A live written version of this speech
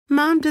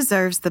Mom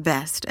deserves the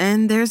best,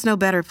 and there's no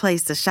better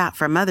place to shop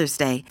for Mother's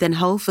Day than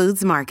Whole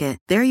Foods Market.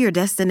 They're your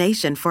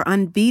destination for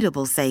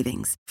unbeatable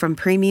savings, from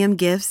premium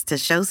gifts to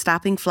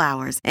show-stopping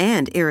flowers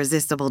and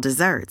irresistible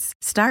desserts.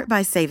 Start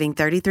by saving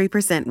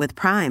 33% with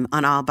Prime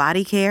on all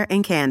body care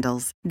and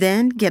candles.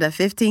 Then get a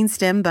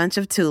 15-stem bunch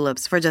of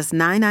tulips for just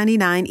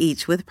 $9.99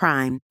 each with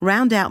Prime.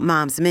 Round out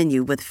Mom's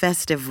menu with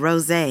festive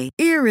rosé,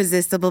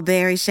 irresistible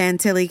berry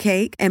chantilly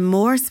cake, and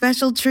more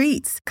special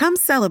treats. Come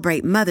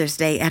celebrate Mother's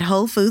Day at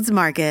Whole Foods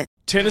Market.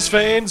 Tennis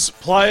fans,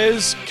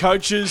 players,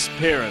 coaches,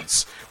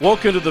 parents,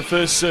 welcome to the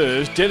First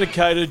Serve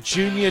dedicated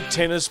junior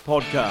tennis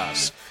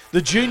podcast,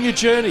 The Junior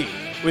Journey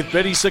with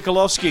Betty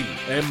Sokolowski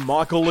and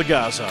Michael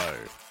Lagazzo.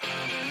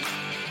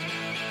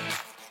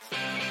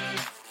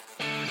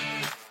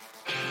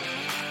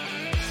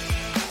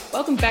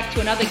 Welcome back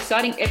to another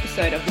exciting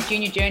episode of The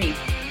Junior Journey,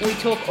 where we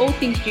talk all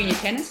things junior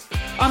tennis.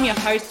 I'm your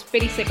host,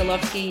 Betty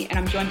Sokolowski, and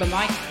I'm joined by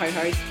my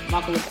co-host,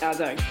 Michael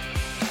Lagazzo.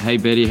 Hey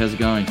Betty, how's it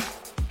going?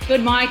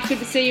 Good, Mike. Good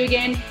to see you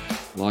again.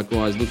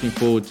 Likewise, looking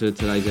forward to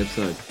today's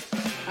episode.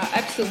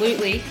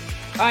 Absolutely.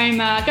 I'm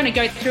going to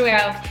go through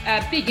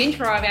our big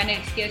intro of our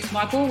next guest,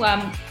 Michael.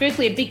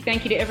 Firstly, a big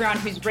thank you to everyone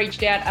who's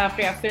reached out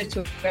after our first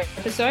two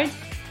episodes.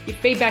 Your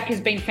feedback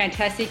has been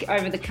fantastic.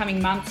 Over the coming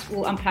months,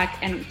 we'll unpack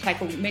and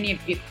tackle many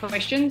of your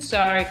questions,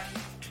 so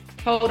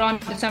hold on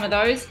to some of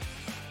those.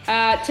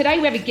 Today,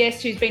 we have a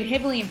guest who's been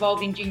heavily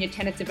involved in junior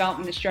tennis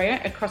development in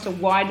Australia across a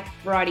wide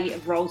variety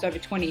of roles over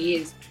 20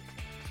 years.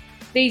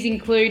 These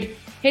include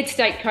head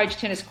state coach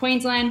Tennis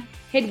Queensland,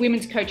 head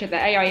women's coach at the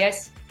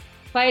AIS,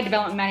 player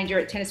development manager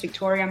at Tennis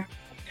Victoria,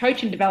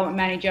 coach and development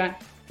manager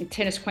in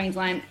Tennis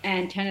Queensland,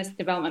 and tennis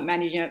development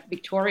manager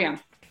Victoria.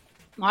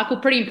 Michael,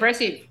 pretty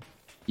impressive.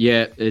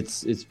 Yeah,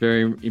 it's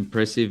very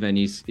impressive, and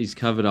he's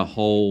covered a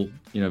whole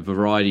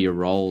variety of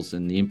roles,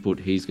 and the input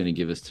he's going to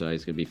give us today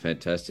is going to be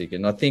fantastic.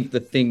 And I think the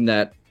thing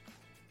that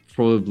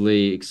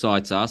probably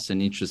excites us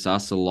and interests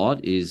us a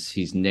lot is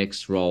his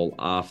next role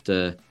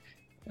after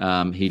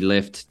he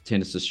left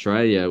Tennis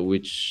Australia,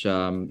 which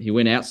he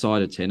went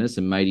outside of tennis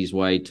and made his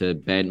way to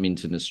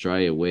Badminton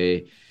Australia,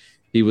 where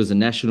he was a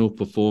national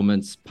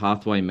performance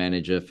pathway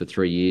manager for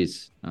 3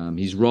 years.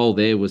 His role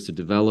there was to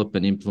develop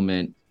and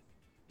implement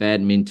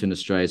Badminton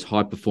Australia's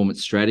high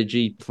performance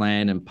strategy,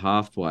 plan and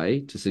pathway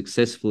to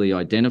successfully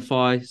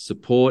identify,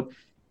 support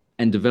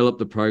and develop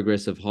the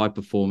progress of high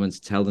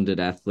performance talented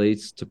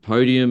athletes to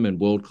podium and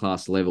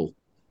world-class level.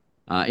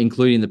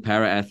 Including the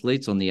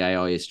para-athletes on the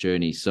AIS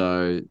journey.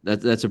 So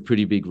that's a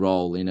pretty big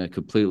role in a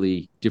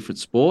completely different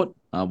sport,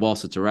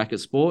 whilst it's a racket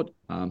sport.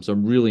 So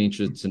I'm really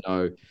interested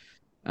to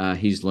know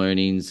his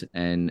learnings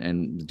and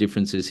the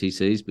differences he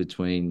sees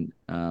between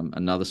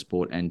another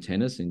sport and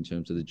tennis in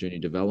terms of the junior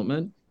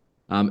development.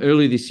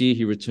 Earlier this year,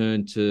 he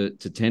returned to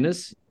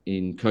tennis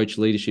in coach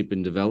leadership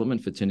and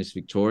development for Tennis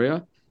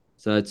Victoria.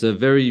 So it's a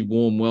very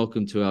warm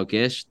welcome to our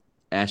guest,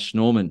 Ash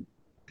Norman.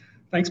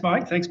 Thanks,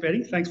 Mike. Thanks,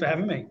 Betty. Thanks for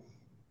having me.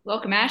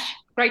 Welcome, Ash.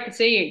 Great to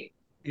see you.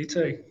 You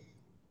too.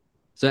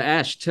 So,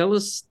 Ash, tell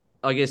us,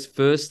 I guess,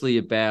 firstly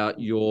about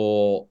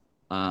your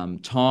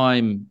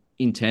time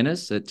in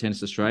tennis at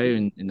Tennis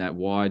Australia in that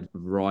wide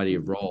variety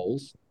of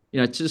roles.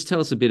 Just tell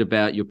us a bit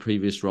about your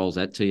previous roles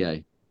at TA.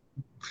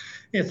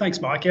 Yeah,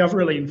 thanks, Mike. I've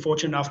really been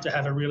fortunate enough to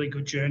have a really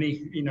good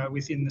journey,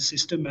 within the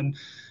system and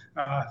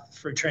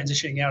through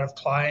transitioning out of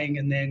playing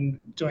and then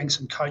doing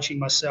some coaching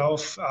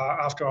myself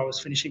after I was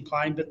finishing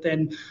playing. But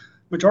then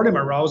majority of my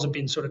roles have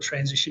been sort of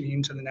transitioning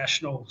into the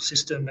national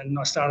system, and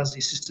I started as the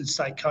assistant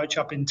state coach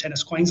up in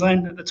Tennis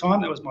Queensland at the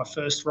time. That was my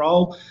first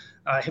role,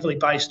 heavily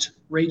based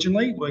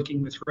regionally,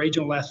 working with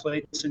regional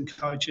athletes and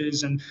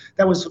coaches, and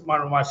that was one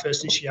of my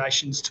first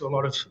initiations to a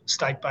lot of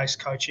state-based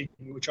coaching,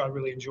 which I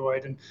really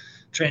enjoyed, and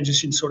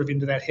transitioned sort of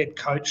into that head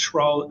coach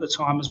role at the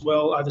time as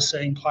well,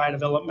 overseeing player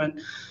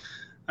development.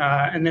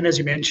 And then, as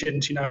you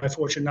mentioned,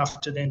 fortunate enough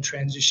to then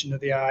transition to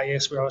the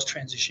AIS, where I was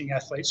transitioning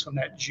athletes from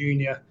that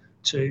junior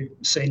to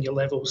senior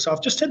level. So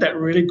I've just had that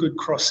really good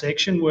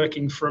cross-section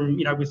working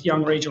from, with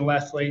young regional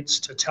athletes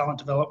to talent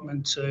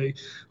development to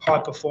high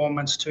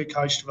performance to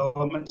coach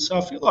development. So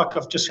I feel like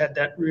I've just had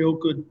that real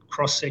good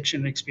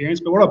cross-section experience.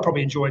 But what I've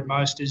probably enjoyed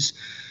most is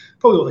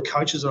probably all the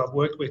coaches that I've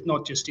worked with,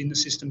 not just in the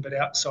system, but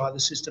outside the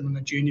system, and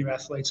the junior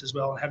athletes as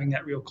well, and having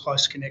that real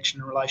close connection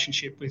and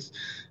relationship with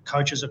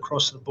coaches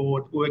across the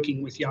board,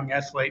 working with young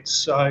athletes.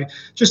 So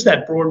just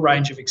that broad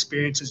range of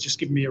experience has just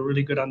given me a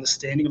really good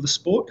understanding of the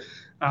sport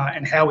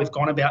and how we've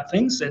gone about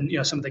things, and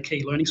some of the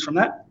key learnings from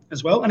that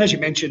as well. And as you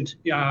mentioned,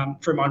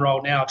 through my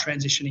role now,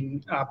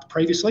 transitioning out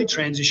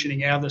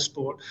of the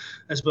sport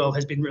as well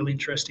has been really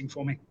interesting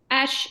for me.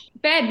 Ash,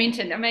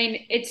 badminton, I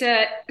mean, it's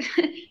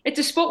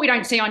a sport we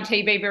don't see on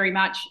TV very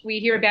much. We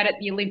hear about it at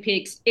the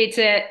Olympics. It's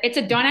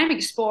a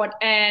dynamic sport,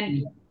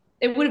 and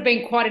it would have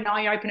been quite an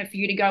eye-opener for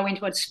you to go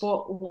into a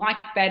sport like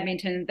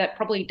badminton that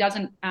probably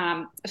doesn't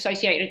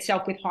associate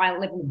itself with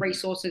high-level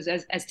resources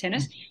as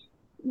tennis.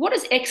 What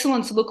does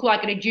excellence look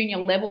like at a junior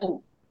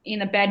level in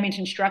the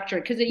badminton structure?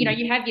 Because,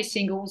 you have your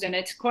singles, and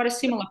it's quite a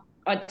similar,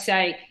 I'd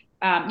say,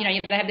 they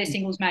have their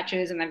singles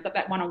matches and they've got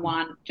that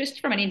one-on-one,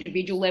 just from an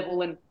individual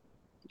level. And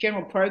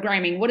general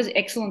programming. What does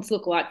excellence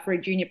look like for a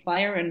junior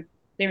player and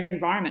their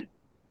environment?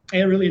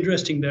 Yeah, really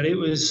interesting. But it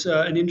was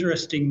an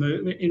interesting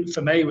move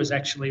for me. It was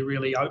actually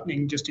really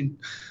opening, just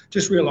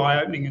real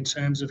eye opening in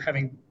terms of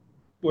having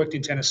worked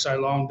in tennis so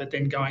long, but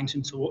then going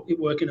to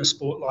work in a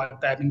sport like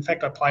badminton. In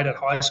fact, I played at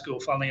high school,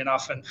 funnily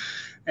enough,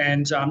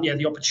 and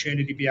the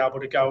opportunity to be able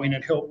to go in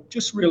and help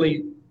just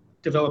really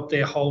develop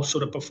their whole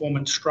sort of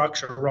performance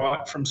structure,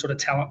 right from sort of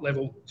talent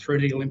level through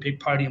to the Olympic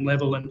podium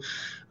level. And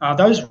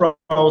those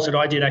roles that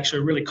I did actually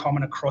are really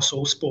common across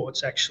all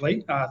sports,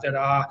 actually, that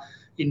are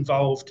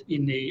involved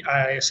in the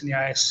AAS and the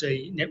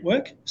ASC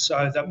network.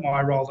 So that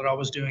my role that I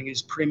was doing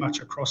is pretty much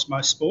across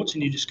most sports,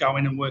 and you just go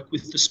in and work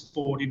with the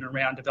sport in and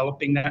around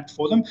developing that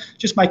for them,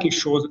 just making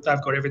sure that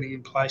they've got everything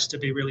in place to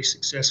be really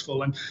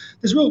successful. And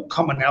there's real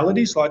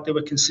commonalities, like there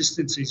were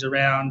consistencies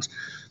around,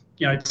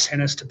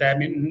 tennis to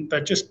badminton,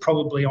 but just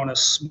probably on a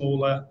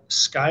smaller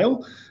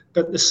scale.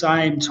 But at the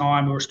same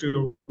time, we're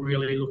still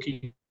really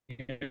looking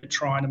at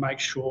trying to make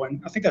sure, and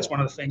I think that's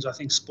one of the things I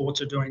think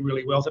sports are doing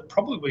really well that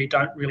probably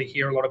don't really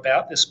hear a lot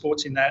about. There's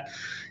sports in that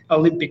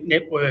Olympic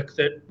network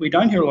that we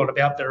don't hear a lot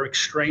about that are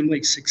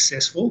extremely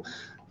successful.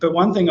 But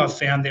one thing I've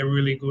found they're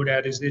really good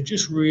at is they're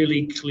just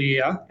really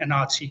clear and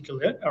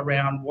articulate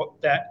around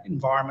what that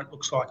environment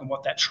looks like and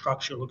what that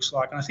structure looks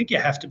like. And I think you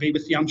have to be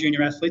with young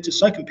junior athletes. It's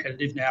so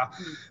competitive now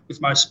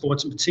with most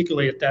sports, and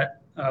particularly at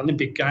that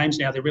Olympic Games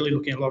now, they're really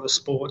looking at a lot of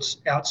sports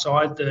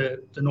outside the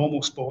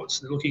normal sports.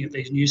 They're looking at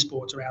these new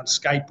sports around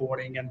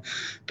skateboarding and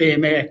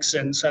BMX.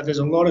 And so there's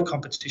a lot of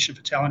competition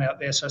for talent out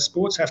there. So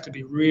sports have to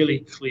be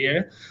really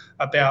clear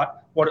about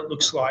what it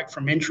looks like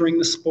from entering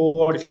the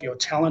sport, if you're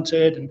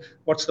talented, and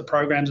what's the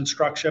programs and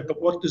structure,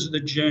 but what does the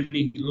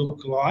journey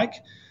look like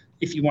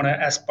if you want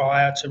to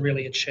aspire to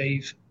really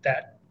achieve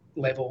that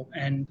level.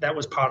 And that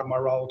was part of my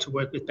role, to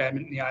work with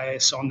badminton, the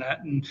AS on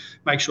that, and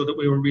make sure that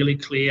we were really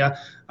clear.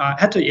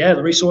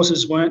 The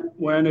resources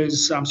weren't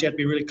as, so you had to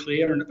be really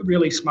clear and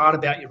really smart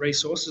about your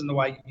resources and the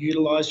way you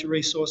utilise your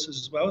resources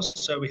as well.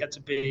 So we had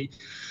to be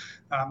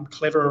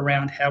clever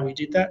around how we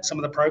did that. Some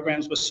of the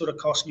programs were sort of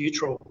cost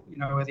neutral,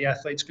 where the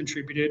athletes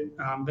contributed,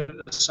 but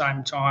at the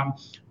same time,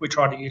 we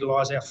tried to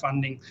utilise our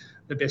funding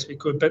the best we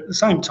could. But at the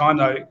same time,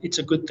 though, it's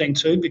a good thing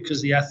too, because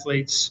the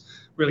athletes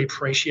really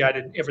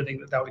appreciated everything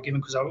that they were given,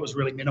 because it was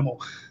really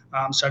minimal.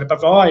 So to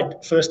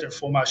provide, first and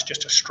foremost,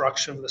 just a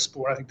structure of the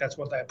sport, I think that's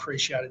what they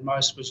appreciated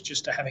most, was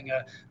just to having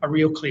a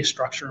real clear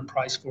structure in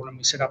place for them.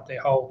 We set up their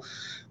whole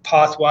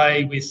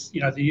pathway with,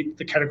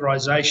 the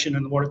categorisation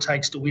and what it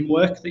takes to win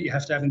work that you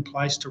have to have in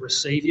place to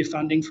receive your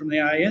funding from the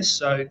AAS.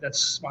 So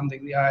that's one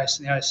thing the AAS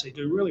and the ASC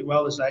do really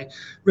well, is they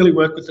really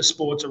work with the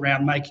sports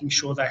around making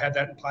sure they have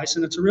that in place.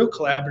 And it's a real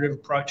collaborative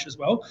approach as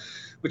well,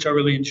 which I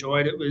really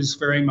enjoyed. It was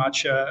very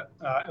much a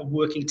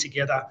working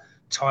together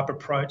type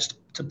approach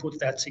to put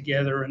that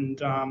together. And,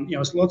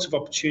 there's lots of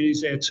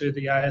opportunities there too.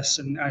 The AS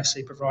and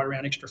ASC provide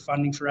around extra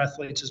funding for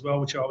athletes as well,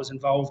 which I was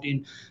involved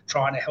in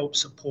trying to help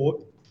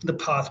support the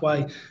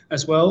pathway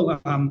as well.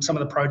 Some of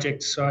the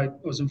projects I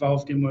was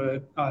involved in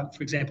were,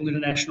 for example,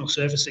 international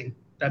surfacing.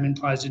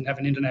 Badminton players didn't have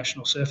an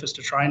international surface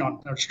to train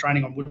on. They were just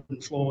training on wooden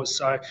floors.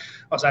 So I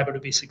was able to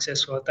be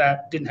successful at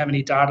that. Didn't have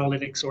any data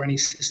analytics or any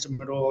system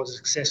at all. I was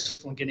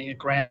successful in getting a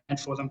grant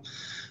for them.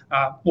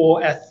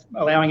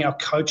 Allowing our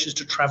coaches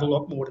to travel a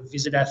lot more to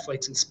visit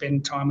athletes and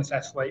spend time with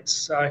athletes.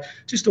 So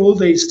just all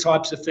these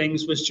types of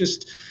things was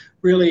just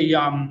really,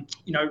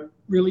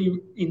 really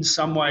in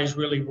some ways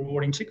really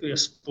rewarding, particularly a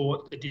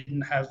sport that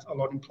didn't have a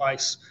lot in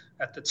place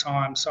at the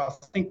time. So I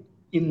think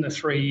in the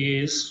 3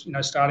 years,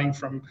 starting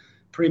from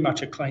pretty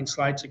much a clean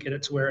slate to get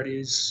it to where it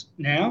is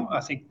now, I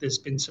think there's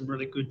been some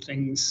really good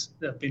things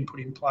that have been put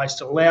in place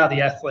to allow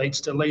the athletes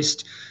to at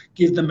least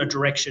give them a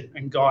direction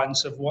and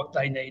guidance of what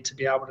they need to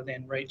be able to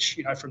then reach,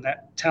 from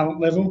that talent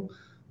level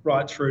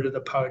right through to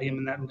the podium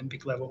and that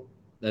Olympic level.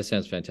 That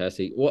sounds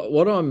fantastic.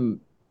 What I'm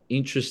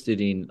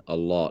interested in a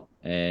lot,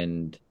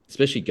 and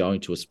especially going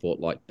to a sport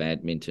like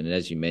badminton, and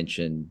as you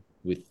mentioned,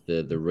 with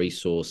the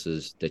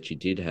resources that you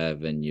did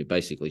have, and you're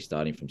basically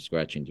starting from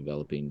scratch and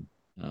developing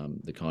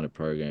the kind of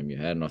program you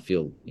had. And I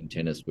feel in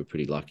tennis, we're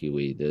pretty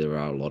lucky. There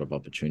are a lot of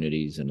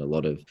opportunities and a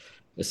lot of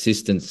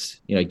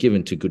assistance,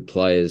 given to good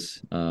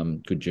players,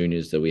 good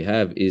juniors that we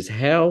have. Is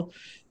how,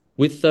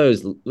 with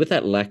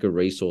that lack of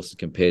resources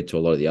compared to a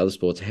lot of the other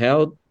sports,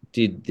 how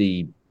did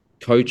the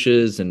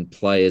coaches and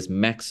players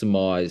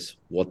maximize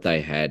what they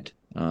had?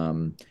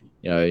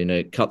 In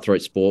a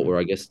cutthroat sport where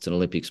I guess it's an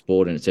Olympic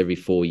sport and it's every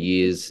 4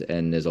 years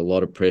and there's a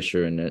lot of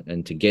pressure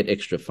and to get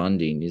extra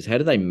funding, is how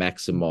do they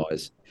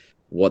maximize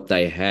what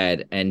they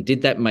had? And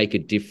did that make a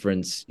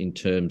difference in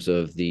terms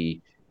of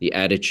the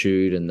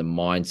attitude and the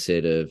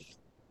mindset of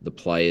the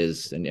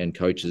players and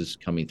coaches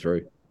coming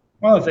through?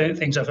 one of the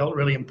things I felt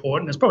really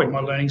important is probably my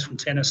learnings from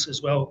tennis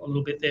as well, a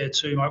little bit there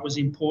too, mate, was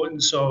the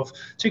importance of,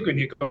 particularly when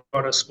you've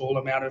got a small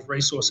amount of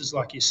resources,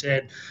 like you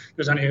said, there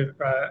was only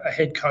a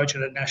head coach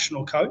and a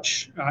national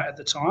coach at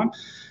the time.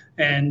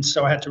 And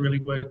so I had to really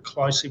work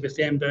closely with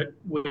them, but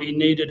we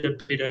needed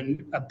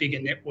a bigger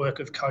network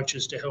of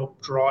coaches to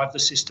help drive the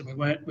system.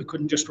 We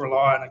couldn't just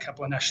rely on a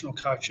couple of national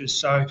coaches.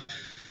 So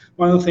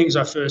one of the things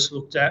I first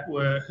looked at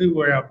were who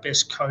were our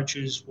best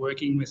coaches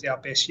working with our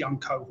best young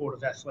cohort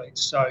of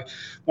athletes. So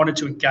wanted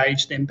to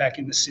engage them back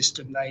in the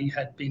system. They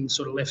had been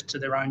sort of left to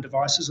their own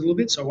devices a little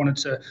bit. So I wanted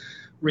to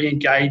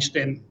re-engage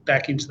them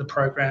back into the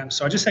program.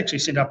 So I just actually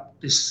set up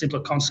this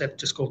simpler concept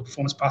just called the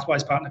Performance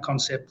Pathways Partner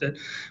concept that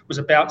was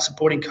about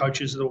supporting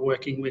coaches that are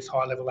working with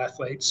high-level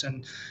athletes.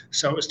 And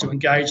so it was to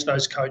engage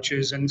those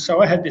coaches. And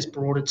so I had this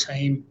broader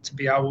team to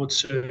be able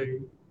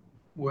to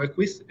work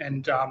with,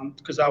 and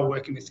because they were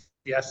working with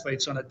the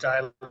athletes on a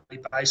daily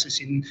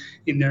basis in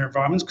their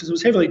environments, because it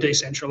was heavily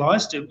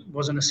decentralised. It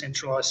wasn't a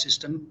centralised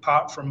system,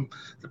 apart from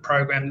the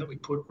program that we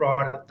put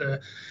right at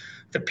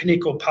the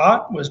pinnacle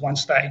part was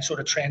once they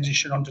sort of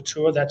transitioned onto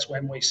tour, that's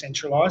when we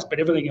centralised. But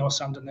everything else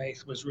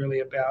underneath was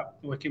really about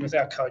working with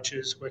our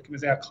coaches, working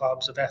with our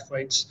clubs of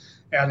athletes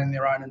out in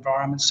their own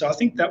environments. So I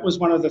think that was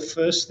one of the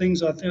first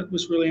things I think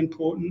was really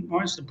important,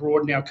 right, is to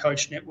broaden our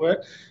coach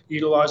network,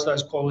 utilise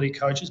those quality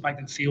coaches, make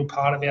them feel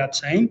part of our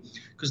team,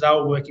 because they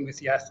were working with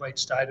the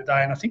athletes day to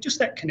day. And I think just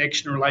that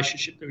connection and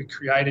relationship that we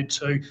created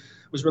too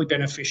was really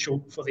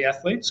beneficial for the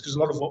athletes, because a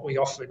lot of what we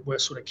offered were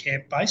sort of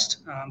camp-based.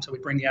 So we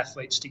bring the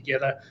athletes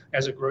together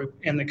as a group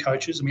and the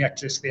coaches, and we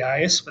access the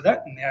AS for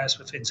that, and the AS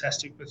were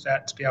fantastic with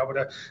that to be able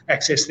to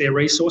access their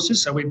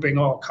resources. So we bring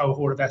our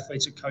cohort of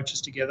athletes and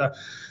coaches together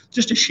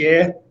just to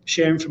share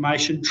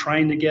information,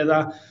 train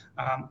together,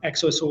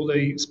 access all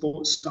the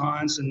sports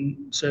science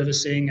and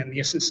servicing and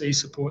the S&C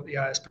support the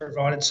AS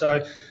provided.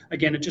 So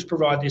again, it just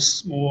provided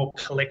this more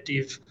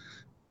collective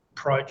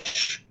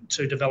approach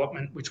to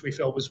development, which we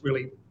felt was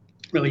really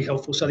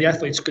helpful. So the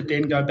athletes could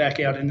then go back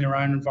out in their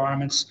own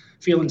environments,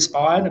 feel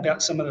inspired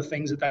about some of the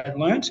things that they'd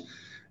learnt.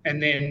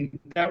 And then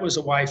that was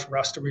a way for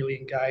us to really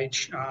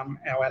engage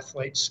our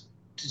athletes,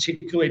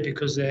 particularly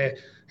because they're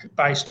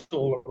based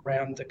all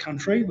around the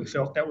country. We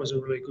felt that was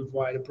a really good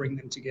way to bring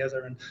them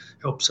together and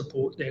help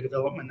support their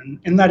development.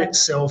 And that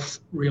itself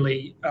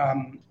really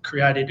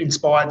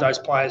inspired those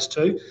players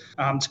too,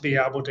 to be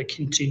able to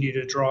continue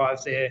to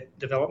drive their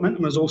development.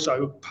 And was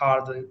also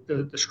part of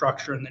the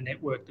structure and the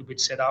network that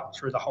we'd set up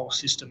through the whole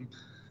system,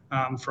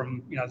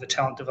 from the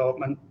talent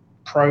development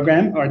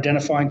program, or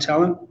identifying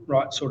talent,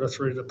 right sort of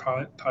through the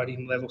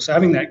podium level. So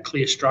having that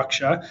clear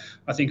structure,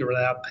 I think,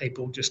 allowed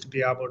people just to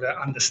be able to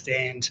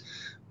understand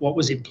what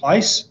was in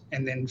place,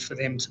 and then for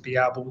them to be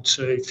able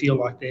to feel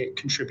like they're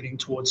contributing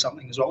towards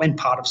something as well and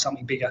part of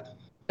something bigger.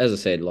 As I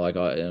said,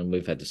 and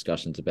we've had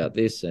discussions about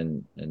this,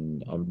 and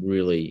I'm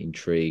really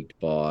intrigued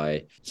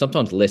by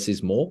sometimes less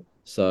is more.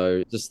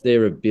 So just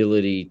their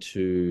ability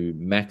to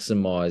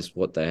maximize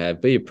what they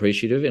have, be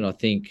appreciative. And I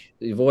think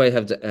you've always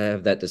have to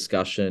have that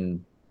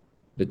discussion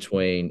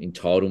between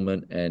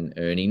entitlement and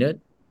earning it.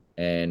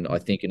 And I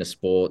think in a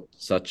sport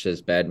such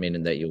as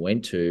badminton that you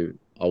went to,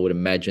 I would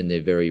imagine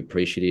they're very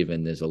appreciative,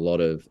 and there's a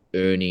lot of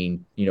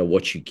earning,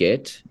 what you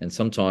get. And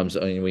sometimes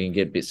we can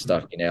get a bit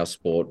stuck in our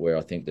sport where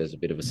I think there's a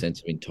bit of a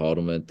sense of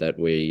entitlement that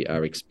we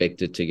are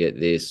expected to get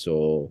this,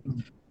 or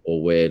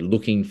we're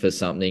looking for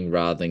something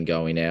rather than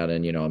going out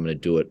and, I'm going to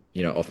do it,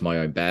 off my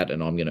own bat,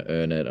 and I'm going to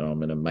earn it, and I'm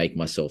going to make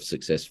myself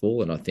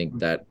successful. And I think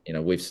that,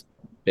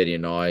 Betty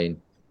and I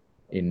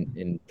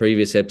in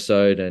previous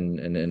episode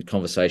and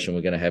conversation we're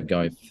going to have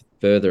going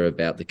further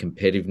about the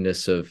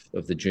competitiveness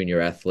of the junior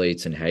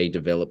athletes and how you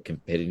develop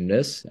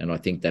competitiveness. And I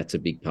think that's a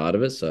big part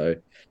of it. So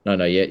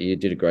you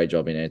did a great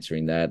job in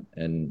answering that.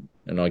 And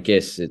I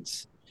guess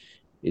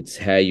it's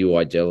how you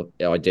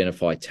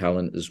identify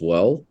talent as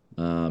well,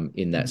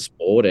 in that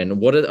sport. And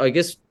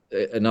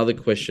another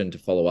question to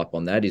follow up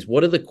on that is,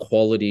 what are the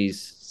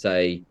qualities,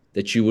 say,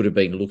 that you would have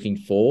been looking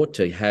for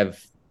to have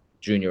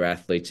junior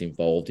athletes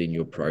involved in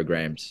your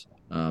programs,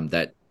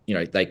 that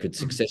they could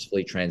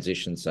successfully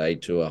transition, say,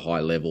 to a high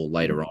level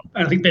later on?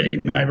 I think Betty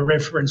made a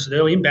reference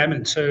early in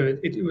badminton too.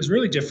 It was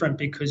really different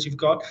because you've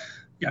got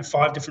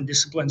 5 different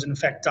disciplines, and in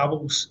fact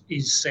doubles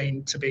is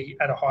seen to be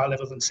at a higher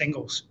level than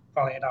singles,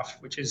 funnily enough,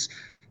 which is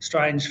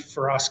strange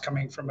for us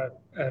coming from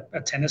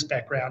a tennis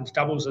background.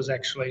 Doubles is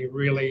actually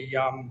really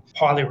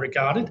highly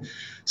regarded.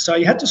 So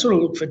you had to sort of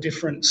look for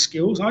different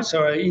skills. Right?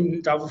 So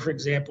in double, for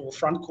example, a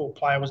front court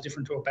player was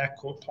different to a back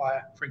court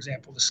player. For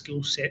example, the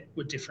skill set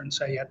were different.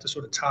 So you had to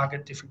sort of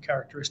target different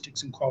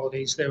characteristics and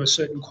qualities. There were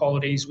certain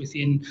qualities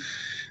within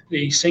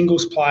the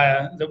singles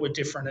player that were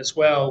different as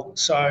well.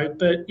 So,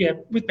 but yeah,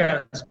 with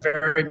that, it's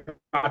very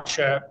much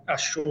a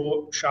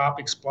short, sharp,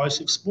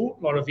 explosive sport,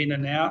 a lot of in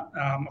and out.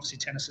 Obviously,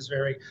 tennis is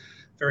very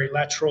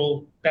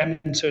lateral.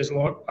 Badminton is a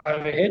lot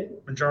overhead.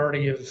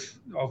 Majority of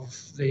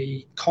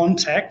the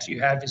contact you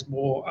have is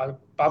more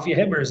above your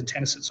head, whereas in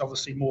tennis it's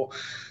obviously more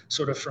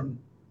sort of from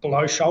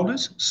below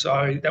shoulders.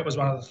 So that was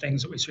one of the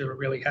things that we sort of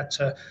really had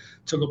to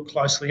look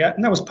closely at.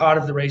 And that was part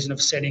of the reason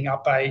of setting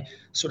up a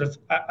sort of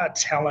a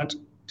talent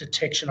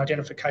detection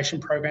identification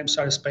program,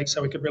 so to speak,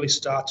 so we could really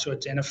start to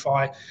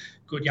identify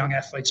good young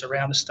athletes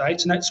around the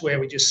states. And that's where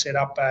we just set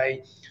up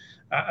a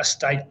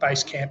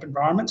state-based camp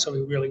environment. So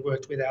we really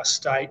worked with our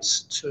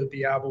states to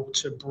be able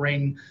to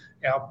bring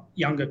our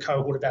younger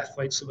cohort of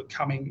athletes that were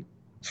coming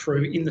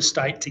through in the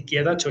state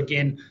together to,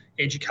 again,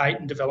 educate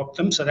and develop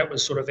them. So that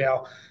was sort of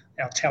our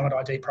talent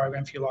ID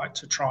program, if you like,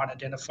 to try and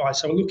identify.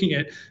 So we're looking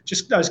at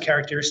just those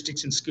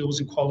characteristics and skills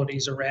and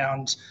qualities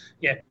around,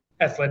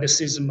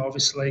 athleticism,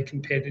 obviously,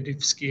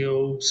 competitive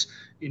skills.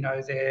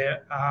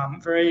 They're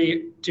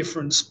very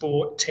different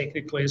sport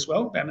technically as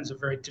well. Badminton's a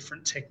very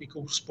different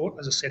technical sport.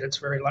 As I said, it's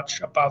very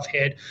much above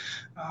head.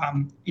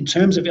 In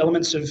terms of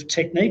elements of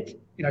technique,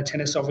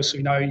 tennis, obviously,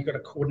 you've got to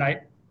coordinate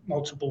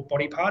multiple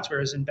body parts,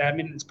 whereas in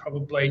badminton, it's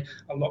probably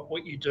a lot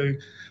what you do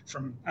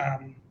from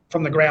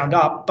the ground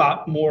up,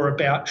 but more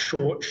about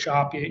short,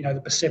 sharp,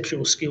 the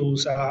perceptual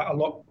skills are a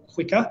lot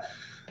quicker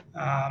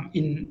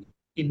in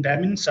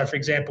badminton. So, for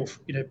example,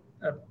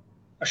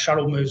 a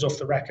shuttle moves off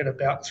the racket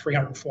about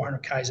 300,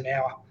 400 k's an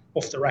hour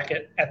off the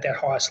racket at that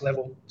highest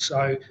level.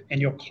 So, and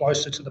you're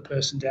closer to the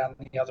person down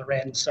the other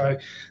end. So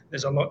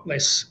there's a lot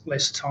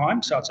less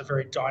time. So it's a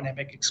very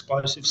dynamic,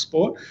 explosive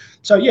sport.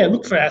 So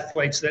look for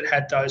athletes that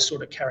had those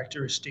sort of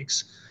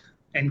characteristics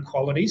and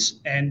qualities.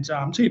 And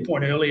to your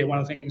point earlier, one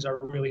of the things I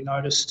really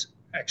noticed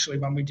actually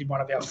when we did one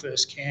of our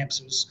first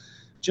camps was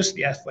just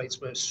the athletes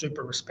were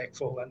super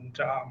respectful, and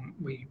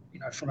we,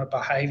 from a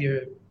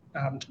behaviour,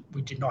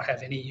 we did not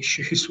have any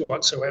issues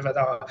whatsoever.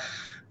 They were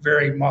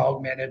very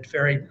mild-mannered,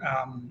 very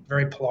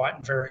polite,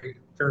 and very,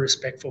 very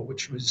respectful,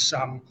 which is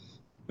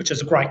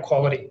a great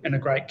quality and a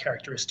great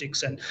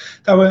characteristics. And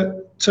they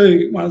were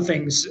one of the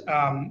things,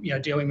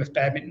 dealing with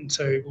badminton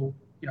too.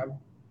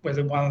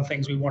 Whether one of the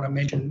things we want to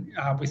mention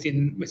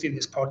within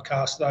this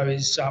podcast though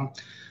is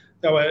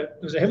there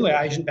was a heavily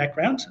Asian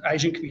background,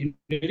 Asian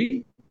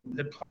community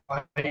that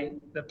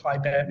play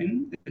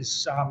badminton.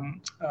 Is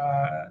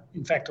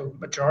in fact a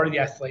majority of the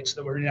athletes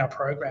that were in our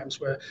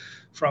programs were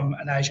from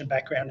an Asian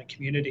background and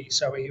community.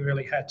 So we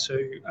really had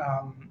to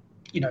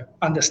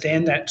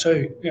understand that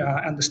too,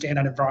 understand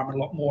that environment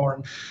a lot more,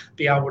 and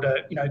be able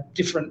to,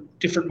 different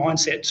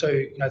mindset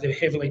too.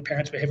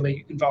 Parents were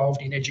heavily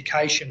involved in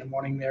education and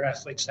wanting their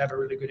athletes to have a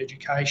really good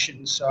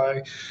education.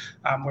 So,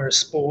 whereas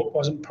sport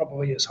wasn't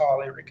probably as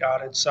highly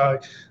regarded. So,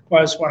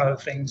 was one of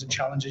the things and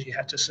challenges you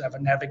had to sort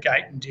of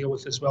navigate and deal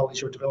with as well as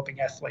you're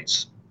developing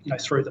athletes,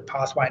 through the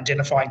pathway,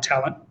 identifying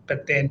talent,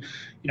 but then,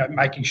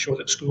 making sure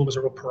that school was a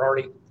real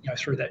priority,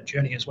 through that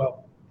journey as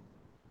well.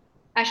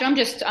 Actually,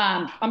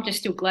 I'm just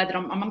still glad that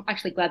I'm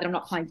actually glad that I'm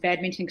not playing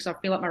badminton, because I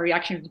feel like my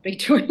reaction would be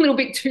a little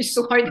bit too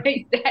slow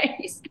these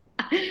days.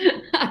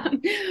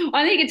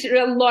 I think it's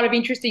a lot of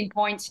interesting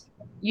points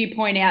you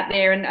point out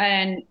there,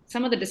 and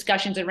some of the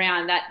discussions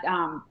around that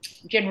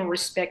general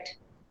respect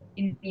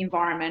in the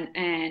environment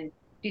and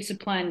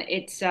discipline.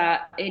 It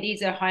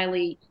is a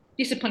highly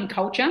disciplined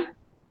culture.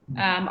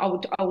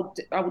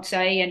 I would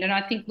say, and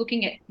I think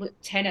looking at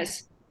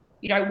tennis,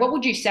 what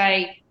would you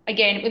say?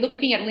 Again, we're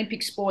looking at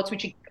Olympic sports,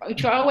 which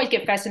I always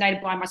get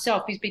fascinated by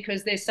myself, is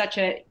because there's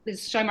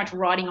so much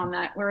riding on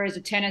that. Whereas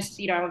a tennis,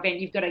 event,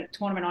 you've got a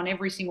tournament on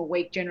every single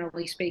week,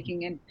 generally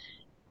speaking, and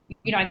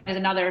there's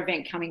another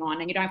event coming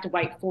on, and you don't have to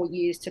wait 4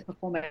 years to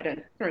perform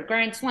for a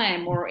Grand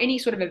Slam or any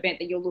sort of event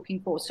that you're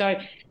looking for. So,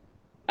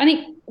 I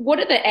think, what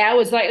are the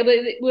hours like?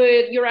 Were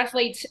your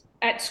athletes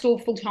at school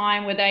full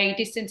time? Were they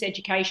distance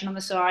education on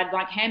the side?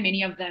 Like, how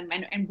many of them,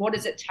 and what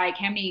does it take?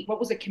 What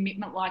was the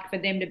commitment like for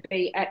them to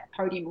be at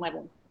podium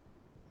level?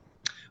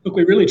 Look,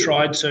 we really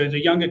tried to.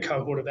 The younger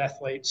cohort of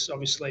athletes,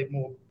 obviously,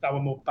 they were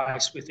more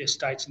based with their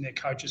states and their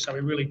coaches. So we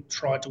really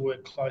tried to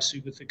work closely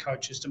with the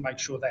coaches to make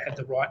sure they had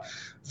the right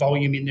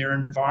volume in their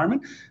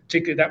environment.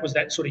 Particularly, that was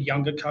that sort of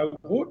younger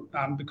cohort,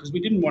 because we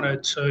didn't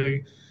want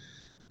to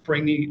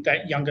bring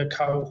that younger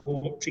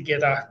cohort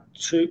together.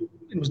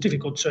 It was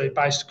difficult too,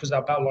 based because a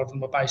lot of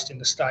them were based in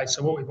the States.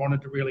 So what we wanted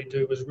to really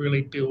do was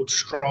really build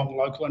strong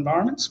local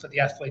environments for the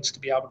athletes to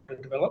be able to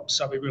develop.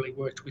 So we really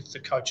worked with the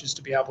coaches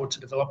to be able to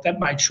develop that,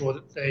 made sure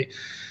that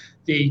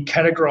the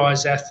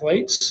categorised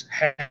athletes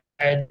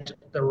had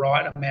the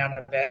right amount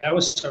of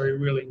hours. So we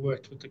really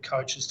worked with the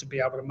coaches to be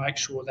able to make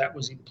sure that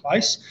was in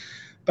place.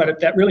 But at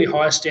that really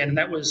high standard, and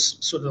that was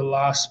sort of the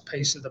last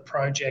piece of the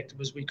project,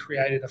 was we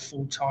created a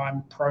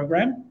full-time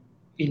program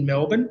in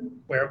Melbourne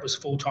where it was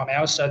full-time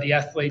hours. So the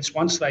athletes,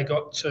 once they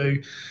got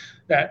to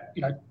that,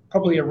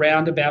 probably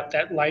around about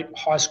that late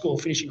high school,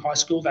 finishing high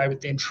school, they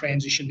would then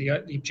transition. The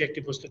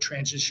objective was to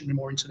transition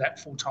more into that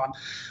full-time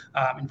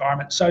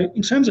environment. So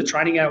in terms of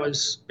training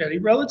hours,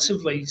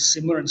 relatively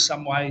similar in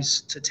some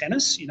ways to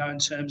tennis, in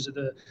terms of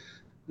the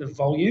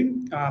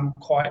volume,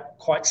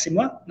 quite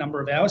similar number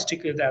of hours,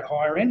 particularly at that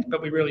higher end.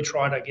 But we really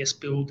tried, I guess,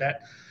 build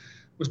that.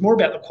 It was more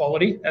about the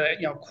quality,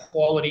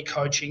 quality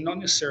coaching, not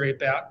necessarily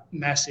about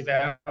massive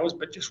hours,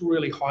 but just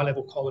really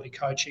high-level quality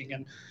coaching.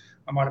 And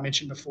I might have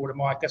mentioned before to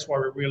Mike, that's why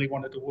we really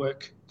wanted to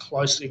work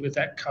closely with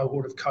that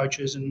cohort of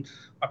coaches, and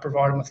I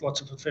provide them with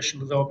lots of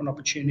professional development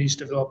opportunities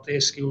to develop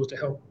their skills to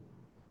help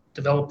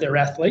develop their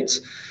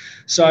athletes.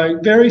 So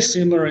very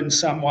similar in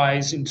some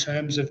ways in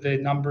terms of the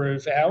number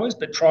of hours,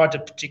 but tried to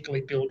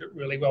particularly build it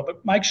really well.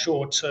 But make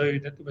sure too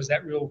that there was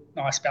that real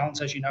nice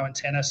balance, as you know, in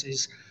tennis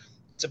is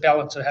it's a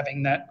balance of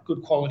having that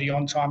good quality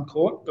on-time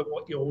court, but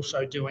what you're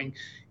also doing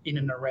in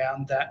and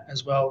around that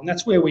as well. And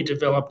that's where we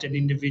developed an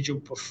individual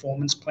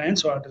performance plan.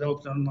 So I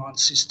developed an online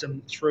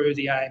system through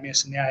the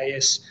AMS and the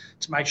AAS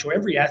to make sure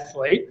every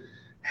athlete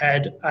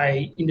had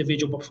a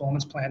individual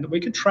performance plan that we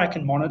could track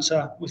and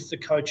monitor with the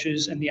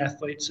coaches and the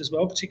athletes as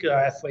well,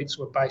 particularly athletes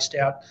who are based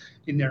out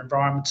in their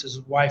environments, as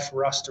a way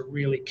for us to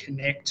really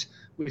connect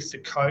with the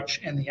coach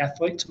and the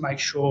athlete to make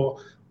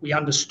sure we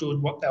understood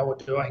what they were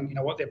doing, you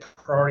know, what their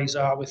priorities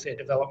are with their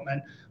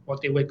development,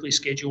 what their weekly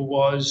schedule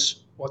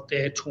was, what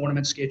their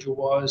tournament schedule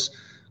was.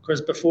 Because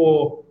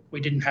before we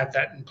didn't have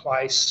that in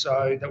place.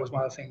 So that was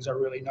one of the things I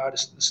really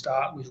noticed at the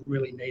start. We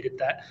really needed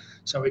that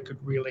so we could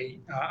really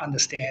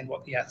understand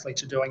what the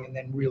athletes are doing and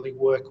then really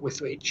work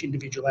with each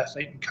individual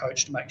athlete and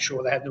coach to make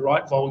sure they had the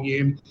right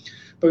volume.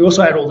 But we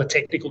also had all the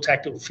technical,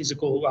 tactical,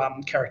 physical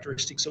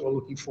characteristics that we're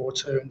looking for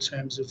too in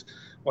terms of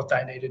what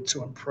they needed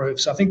to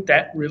improve. So I think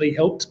that really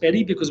helped,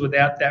 Betty, because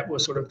without that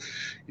was sort of,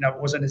 you know, it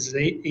wasn't as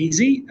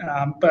easy.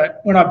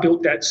 But when I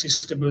built that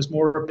system, it was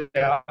more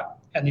about,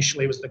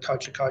 initially it was the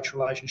coach-to-coach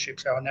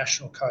relationships, our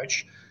national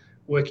coach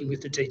working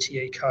with the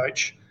DTE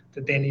coach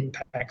that then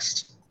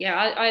impacts.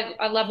 Yeah,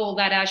 I love all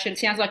that, Ash. It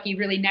sounds like you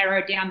really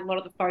narrowed down a lot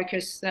of the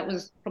focus that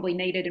was probably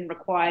needed and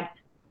required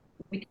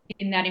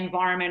within that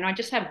environment. I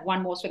just have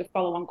one more sort of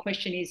follow-on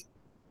question is,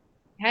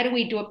 how do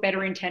we do it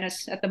better in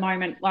tennis at the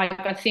moment? Like,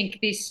 I think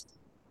this,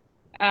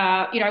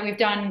 we've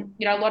done,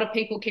 a lot of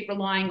people keep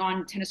relying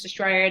on Tennis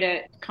Australia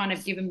to kind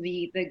of give them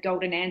the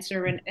golden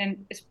answer.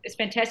 And it's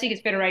fantastic as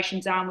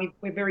federations are. And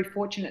we're very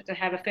fortunate to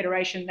have a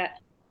federation that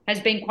has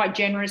been quite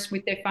generous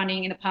with their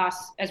funding in the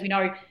past. As we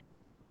know,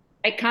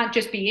 it can't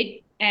just be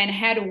it. And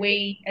how do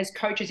we, as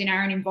coaches in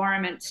our own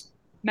environments,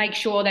 make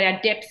sure that our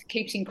depth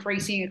keeps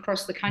increasing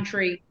across the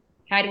country?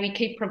 How do we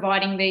keep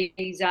providing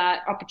these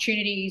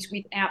opportunities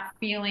without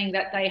feeling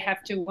that they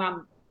have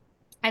to,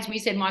 as we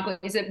said, Michael,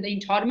 is it the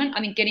entitlement? I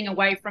think getting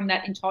away from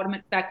that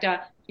entitlement factor,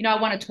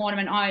 I won a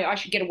tournament, I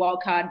should get a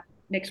wild card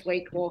next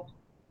week, or,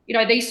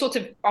 these sorts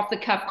of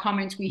off-the-cuff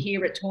comments we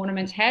hear at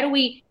tournaments. How do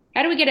we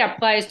get our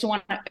players to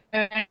want to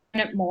earn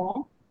it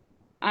more?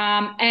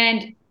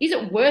 And is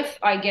it worth,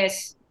 I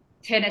guess,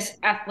 tennis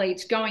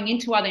athletes going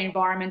into other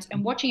environments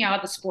and watching our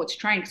other sports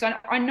train? Because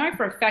I know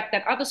for a fact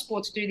that other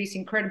sports do this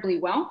incredibly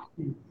well.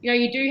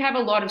 You do have a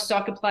lot of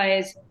soccer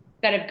players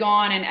that have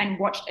gone and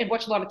watched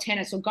a lot of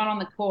tennis or gone on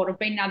the court or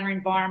been in other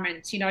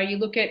environments. You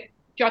look at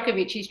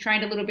Djokovic, he's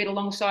trained a little bit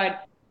alongside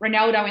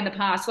Ronaldo in the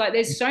past. Like,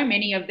 there's so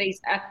many of these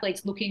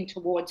athletes looking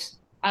towards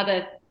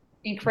other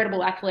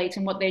incredible athletes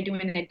and what they're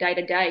doing in their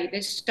day-to-day.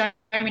 There's so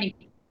many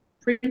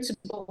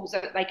principles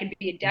that they can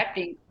be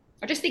adapting.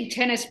 I just think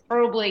tennis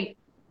probably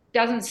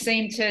doesn't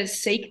seem to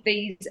seek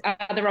these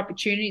other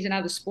opportunities in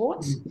other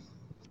sports.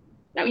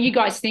 Now, you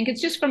guys think?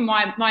 It's just from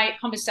my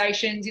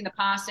conversations in the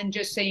past and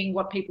just seeing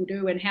what people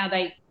do and how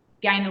they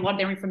gain a lot of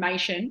their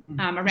information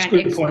around excellence.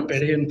 That's a good point,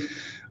 Betty. And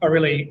I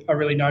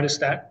really noticed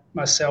that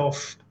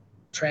myself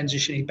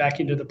transitioning back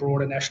into the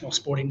broader national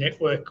sporting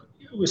network.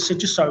 It was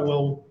just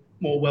so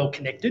more well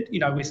connected,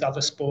 with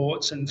other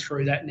sports, and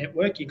through that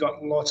network, you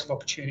got lots of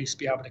opportunities to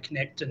be able to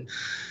connect and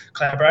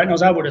collaborate. And I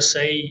was able to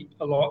see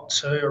a lot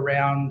too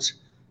around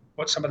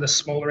what some of the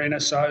smaller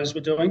NSOs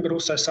were doing, but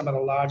also some of the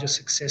larger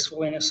successful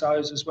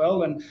NSOs as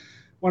well. And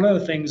one of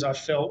the things I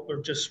felt were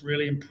just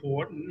really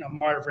important, I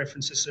might have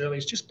referenced this earlier,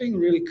 is just being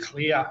really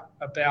clear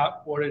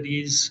about what it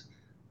is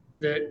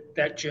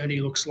that journey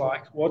looks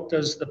like. What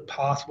does the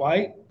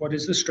pathway, what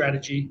is the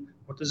strategy,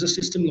 what does the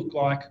system look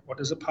like, what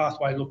does the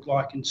pathway look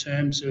like in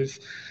terms of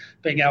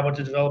being able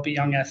to develop a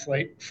young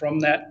athlete from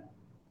that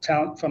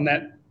talent, from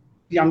that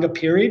younger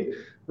period,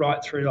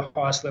 right through the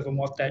highest level, and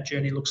what that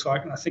journey looks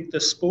like. And I think the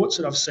sports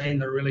that I've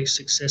seen are really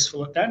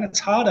successful at that. And it's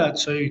harder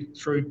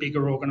through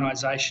bigger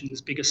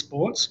organisations, bigger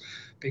sports,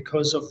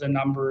 because of the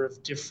number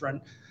of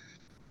different,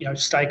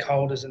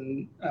 stakeholders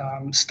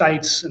and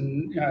states,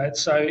 and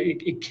so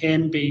it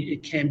can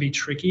be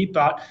tricky.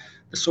 But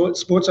the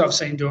sports I've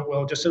seen do it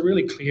well just are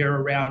really clear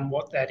around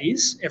what that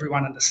is.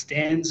 Everyone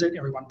understands it.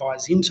 Everyone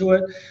buys into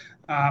it.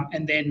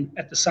 And then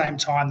at the same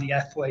time, the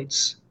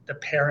athletes, the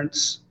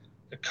parents,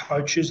 the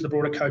coaches, the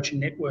broader coaching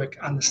network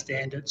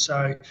understand it.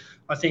 So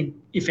I think,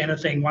 if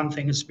anything, one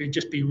thing is to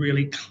just be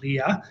really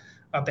clear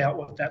about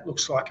what that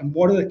looks like and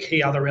what are the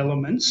key other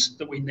elements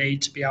that we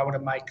need to be able to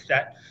make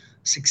that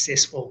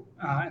successful.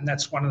 And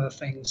that's one of the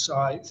things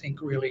I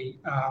think really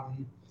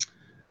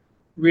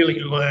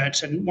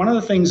learnt. And one of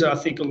the things that I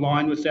think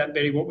aligned with that,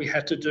 Betty, what we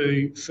had to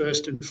do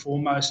first and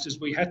foremost is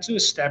we had to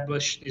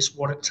establish this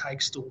what it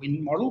takes to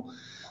win model.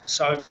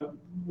 So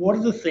what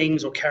are the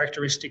things or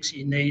characteristics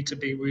you need to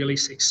be really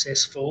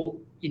successful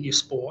in your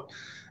sport?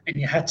 and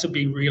you had to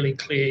be really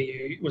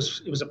clear. It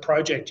was a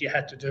project you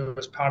had to do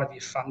as part of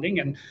your funding,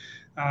 and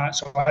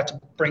so I had to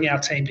bring our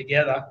team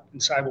together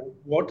and say, well,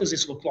 what does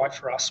this look like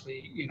for us?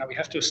 We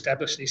have to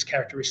establish these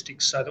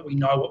characteristics so that we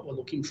know what we're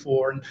looking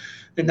for, and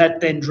then that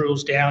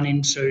drills down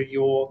into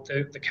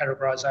the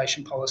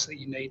categorisation policy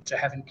that you need to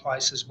have in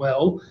place as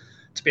well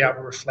to be able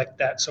to reflect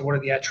that. So what are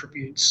the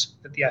attributes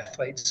that the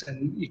athletes,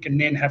 and you can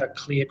then have a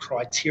clear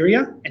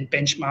criteria and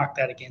benchmark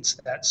that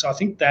against that. So I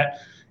think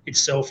that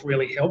itself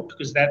really helped,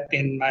 because that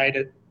then made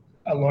it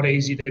a lot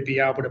easier to be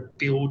able to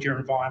build your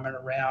environment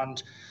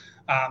around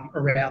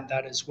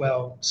that as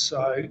well.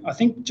 So I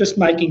think just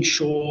making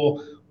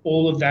sure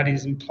all of that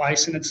is in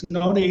place, and it's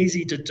not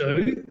easy to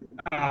do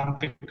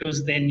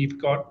because then you've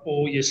got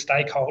all your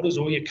stakeholders,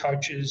 all your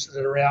coaches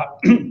that are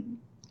out.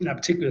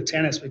 Particularly with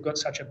tennis, we've got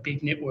such a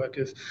big network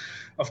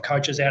of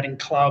coaches out in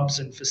clubs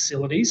and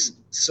facilities.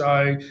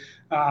 So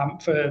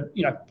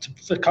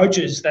for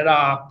coaches that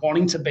are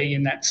wanting to be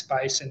in that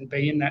space and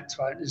be in that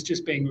space, is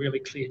just being really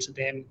clear to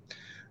them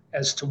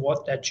as to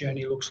what that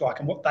journey looks like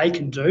and what they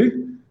can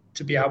do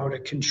to be able to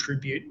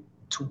contribute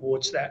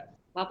towards that.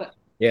 Love it.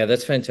 Yeah,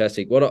 that's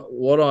fantastic.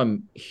 What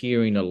I'm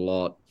hearing a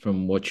lot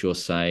from what you're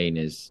saying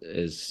is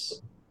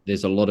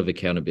there's a lot of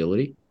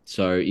accountability.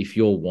 So if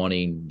you're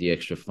wanting the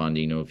extra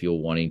funding, or if you're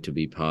wanting to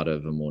be part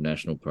of a more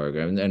national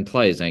program, and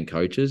players and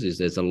coaches,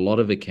 there's a lot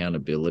of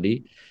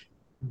accountability.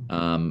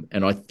 And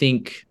I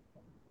think,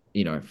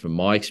 from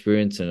my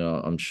experience, and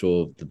I'm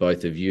sure the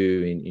both of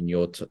you in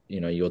your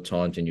your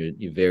times and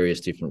your various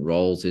different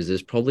roles,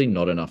 there's probably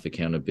not enough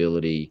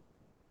accountability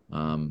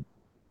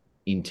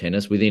in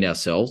tennis within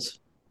ourselves.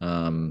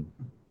 I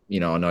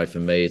know for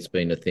me, it's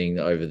been a thing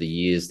over the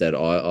years that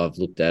I've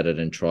looked at it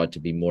and tried to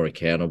be more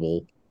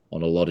accountable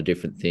on a lot of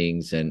different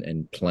things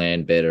and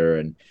plan better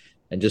and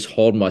just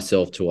hold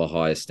myself to a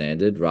higher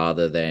standard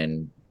rather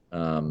than,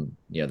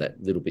 that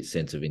little bit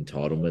sense of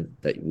entitlement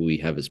that we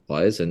have as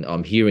players. And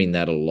I'm hearing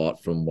that a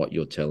lot from what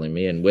you're telling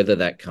me, and whether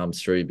that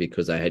comes through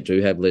because they do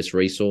have less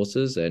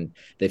resources and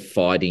they're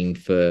fighting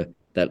for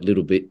that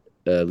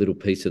little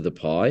piece of the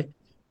pie.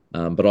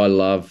 But I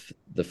love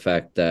the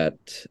fact that,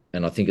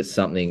 and I think it's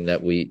something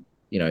that we,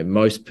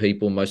 most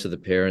people, most of the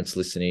parents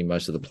listening,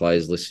 most of the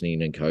players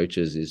listening and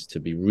coaches, is to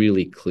be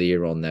really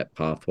clear on that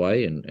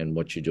pathway and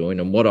what you're doing.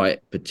 And what I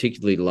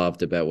particularly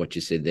loved about what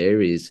you said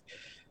there is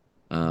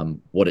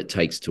what it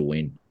takes to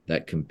win,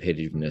 that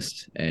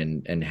competitiveness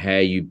and how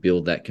you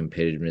build that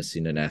competitiveness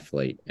in an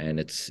athlete. And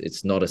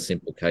it's not a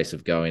simple case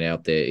of going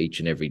out there each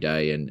and every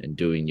day and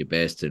doing your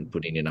best and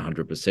putting in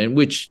 100%,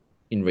 which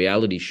in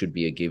reality should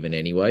be a given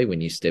anyway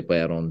when you step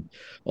out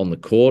on the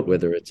court,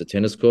 whether it's a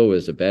tennis court, whether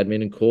it's a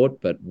badminton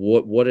court, but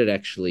what it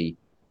actually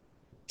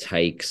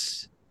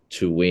takes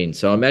to win.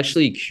 So I'm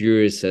actually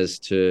curious as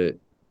to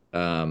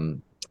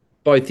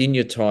both in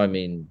your time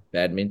in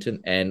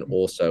badminton and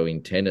also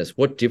in tennis,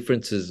 what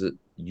differences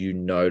you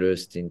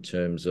noticed in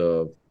terms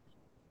of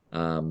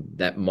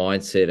that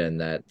mindset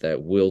and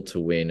that will to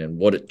win, and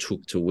what it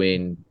took to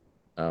win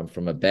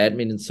from a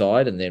badminton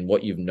side, and then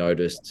what you've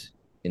noticed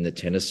in the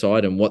tennis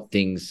side, and what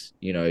things,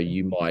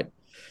 you might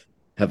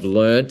have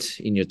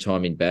learnt in your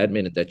time in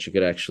badminton that you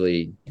could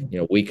actually,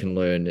 we can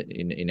learn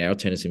in our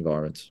tennis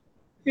environments.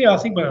 Yeah, I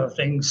think one of the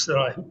things that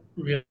I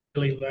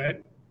really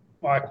learnt,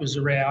 Mike, was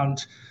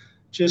around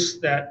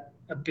just that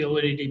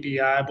ability to be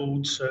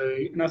able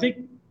to, and I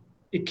think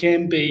it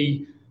can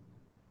be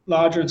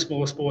larger and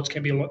smaller sports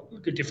can be a lot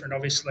different,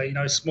 obviously.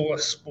 Smaller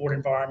sport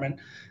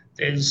environment,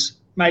 there's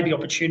maybe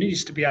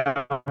opportunities to be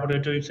able to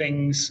do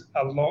things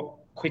a lot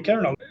quicker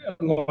and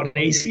a lot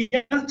easier,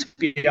 to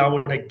be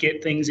able to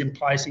get things in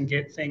place and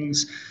get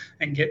things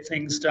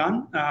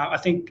done. I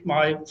think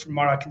from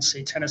what I can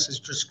see, tennis has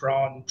just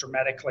grown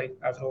dramatically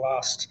over the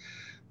last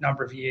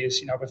number of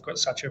years. We're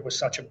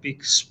such a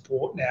big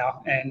sport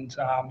now, and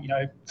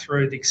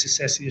through the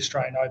success of the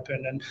Australian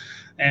Open,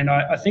 and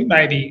I think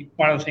maybe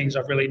one of the things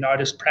I've really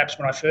noticed, perhaps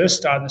when I first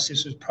started in the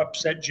system,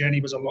 perhaps that journey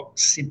was a lot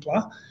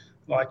simpler.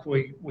 Like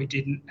we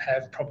didn't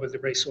have probably the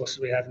resources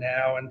we have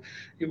now, and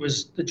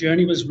the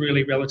journey was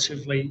really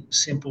relatively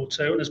simple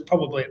too. And it's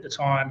probably at the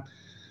time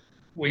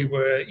we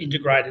were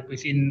integrated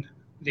within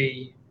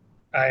the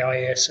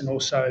AIS and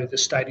also the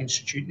State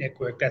Institute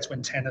network. That's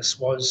when tennis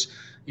was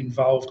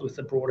involved with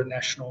the broader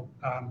national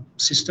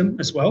system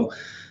as well.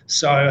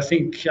 So I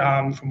think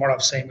from what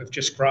I've seen, we've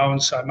just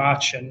grown so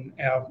much, and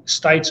our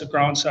states have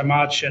grown so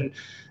much,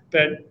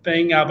 but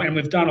being able, and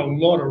we've done a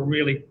lot of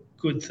really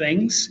good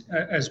things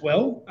as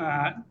well.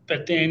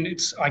 But then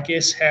it's, I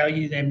guess, how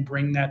you then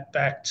bring that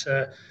back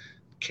to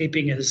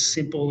keeping it as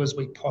simple as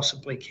we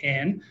possibly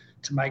can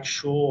to make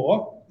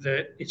sure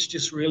that it's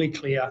just really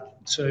clear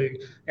to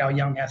our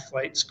young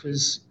athletes.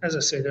 Because, as I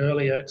said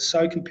earlier, it's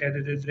so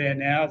competitive there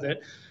now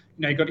that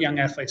you've got young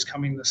athletes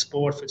coming in the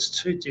sport. If it's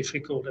too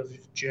difficult of a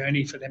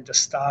journey for them to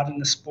start in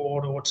the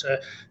sport or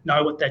to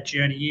know what that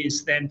journey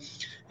is, then,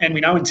 and we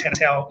know in tennis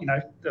how,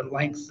 the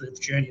length of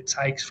journey it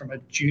takes from a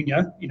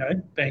junior,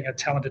 being a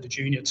talented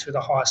junior to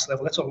the highest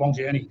level, that's a long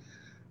journey.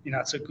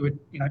 It's a good,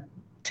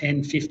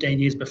 10, 15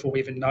 years before we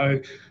even know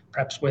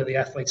perhaps where the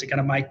athletes are going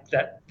to make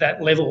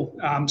that level.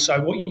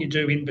 So what you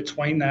do in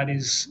between that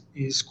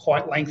is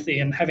quite lengthy.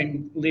 And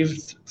having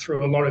lived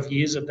through a lot of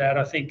years of that,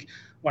 I think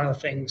one of the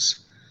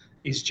things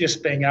is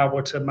just being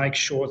able to make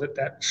sure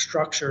that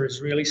structure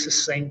is really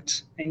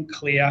succinct and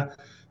clear,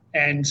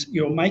 and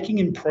you're making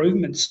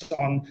improvements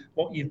on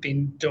what you've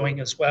been doing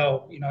as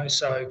well.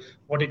 So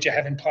what did you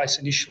have in place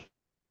initially?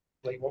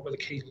 What were the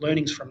key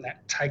learnings from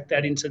that? Take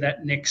that into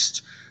that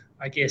next,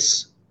 I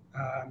guess,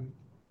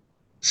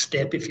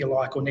 step, if you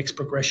like, or next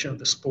progression of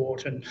the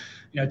sport. And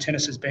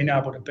tennis has been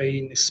able to be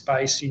in this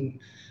space in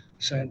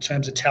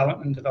terms of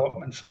talent and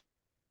development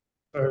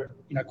for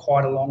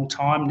quite a long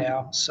time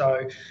now.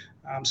 So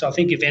I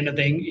think if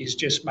anything is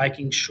just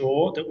making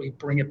sure that we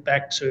bring it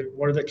back to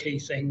what are the key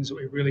things that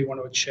we really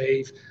want to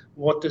achieve,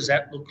 what does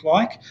that look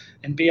like,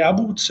 and be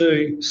able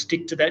to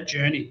stick to that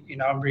journey,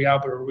 and be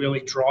able to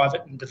really drive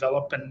it and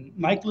develop and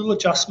make little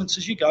adjustments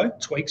as you go,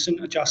 tweaks and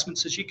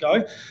adjustments as you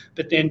go,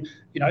 but then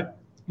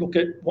look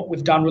at what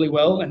we've done really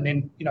well, and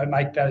then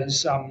make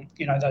those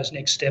those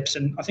next steps.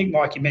 And I think,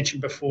 Mike, you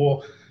mentioned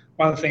before,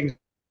 one of the things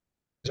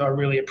I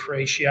really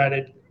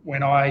appreciated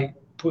when I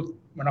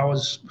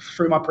was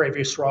through my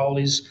previous role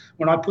is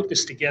when I put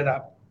this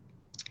together,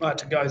 I had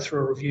to go through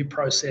a review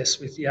process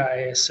with the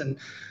AAS, and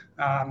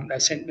they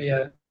sent me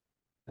a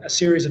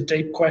series of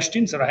deep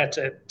questions that I had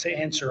to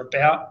answer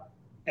about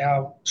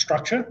our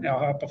structure, our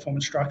high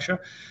performance structure.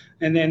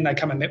 And then they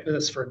come and met with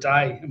us for a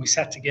day, and we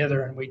sat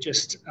together and we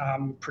just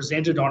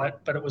presented on it.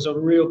 But it was a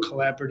real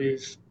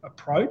collaborative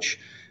approach,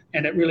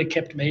 and it really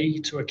kept me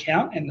to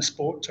account and the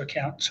sport to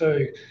account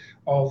too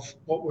of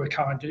what we're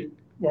currently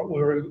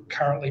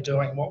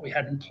doing, what we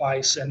had in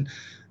place. And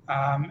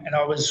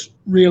I was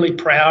really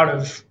proud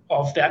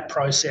of that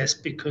process,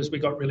 because we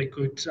got really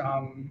good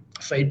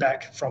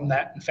feedback from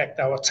that. In fact,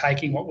 they were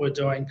taking what we're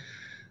doing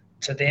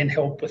to then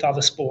help with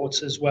other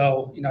sports as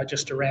well,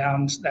 just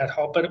around that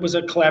whole. But it was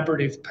a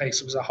collaborative piece.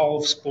 It was a whole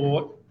of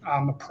sport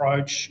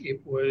approach.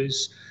 It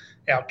was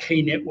our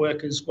key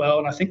network as well.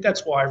 And I think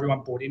that's why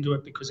everyone bought into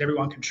it, because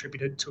everyone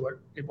contributed to it.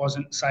 It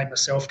wasn't, say,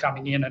 myself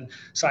coming in and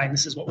saying,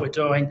 this is what we're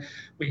doing.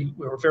 We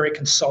were very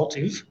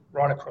consultative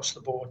right across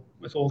the board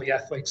with all the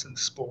athletes in the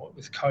sport,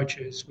 with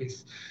coaches,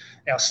 with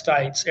our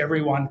states.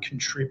 Everyone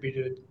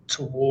contributed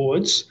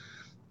towards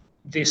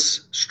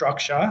this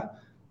structure.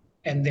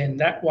 And then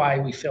that way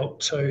we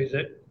felt too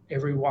that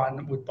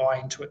everyone would buy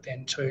into it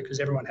then too, because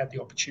everyone had the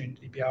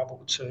opportunity to be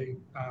able to,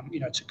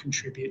 to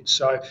contribute.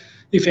 So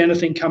if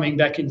anything, coming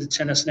back into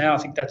tennis now, I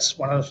think that's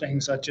one of the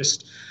things I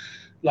just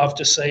love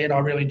to see, and I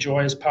really enjoy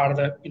as part of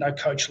the,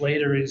 coach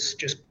leader, is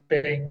just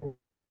being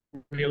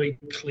really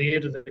clear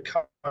to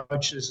the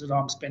coaches that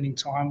I'm spending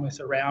time with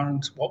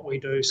around what we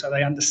do, so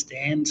they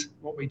understand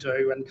what we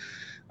do. And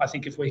I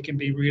think if we can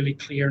be really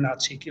clear and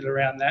articulate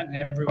around that, and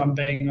everyone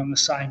being on the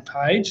same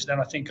page,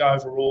 then I think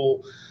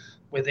overall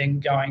we're then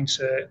going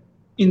to,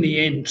 in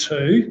the end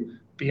too,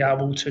 be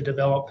able to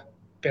develop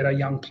better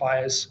young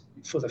players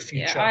for the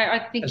future. Yeah,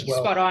 I think you're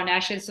well. spot on,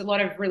 Ash. There's a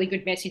lot of really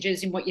good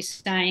messages in what you're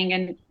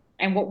saying,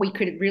 and what we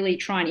could really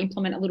try and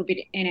implement a little bit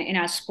in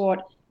our sport.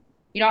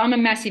 I'm a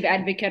massive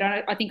advocate.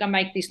 I think I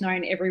make this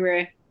known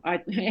everywhere.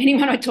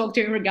 Anyone I talk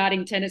to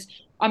regarding tennis.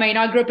 I mean,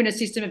 I grew up in a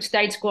system of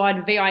state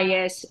squad,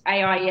 VIS,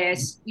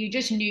 AIS. You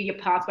just knew your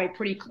pathway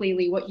pretty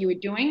clearly, what you were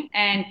doing,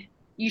 and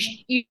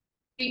you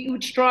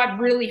would strive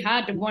really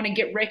hard to want to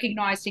get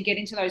recognised to get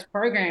into those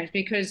programs,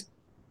 because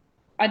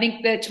I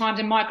think the times,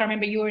 and Mike, I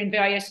remember you were in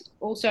VIS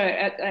also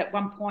at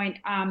one point,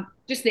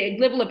 just the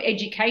level of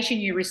education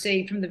you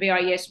received from the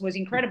VIS was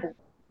incredible.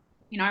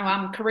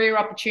 Career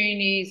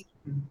opportunities,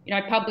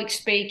 public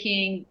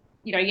speaking,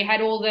 you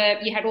had all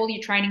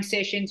your training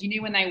sessions, you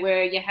knew when they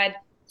were, you had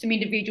some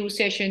individual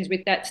sessions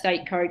with that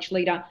state coach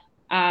leader.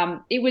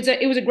 It was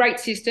a great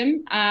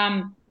system.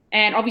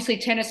 And obviously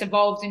tennis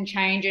evolves and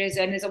changes,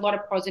 and there's a lot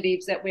of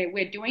positives that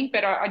we're doing.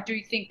 But I do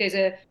think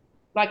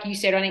like you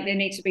said, I think there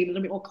needs to be a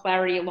little bit more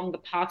clarity along the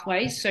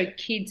pathways, so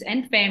kids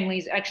and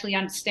families actually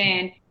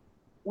understand,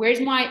 where is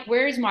my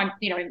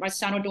my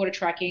son or daughter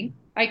tracking?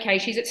 Okay,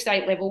 she's at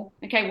state level.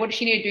 Okay, what does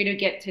she need to do to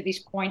get to this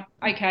point?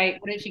 Okay,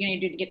 what is she going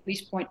to do to get to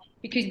this point?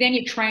 Because then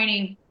your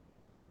training,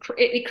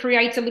 it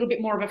creates a little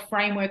bit more of a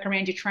framework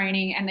around your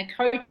training, and the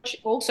coach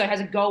also has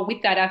a goal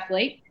with that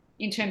athlete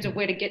in terms of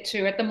where to get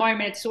to. At the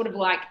moment, it's sort of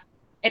like,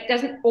 it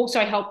doesn't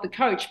also help the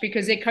coach,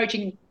 because they're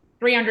coaching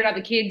 300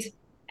 other kids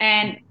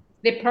and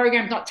their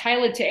program's not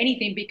tailored to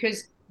anything,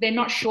 because they're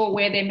not sure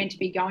where they're meant to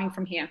be going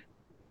from here.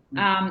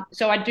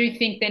 So I do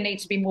think there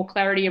needs to be more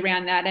clarity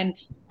around that. And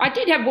I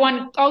did have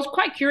one, I was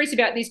quite curious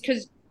about this,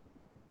 because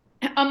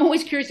I'm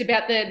always curious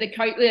about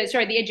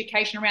the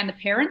education around the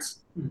parents.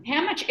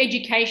 How much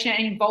education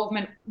and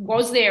involvement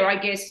was there, I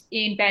guess,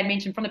 in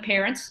badminton from the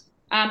parents?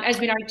 As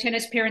we know,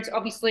 tennis parents,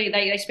 obviously,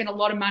 they spend a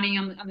lot of money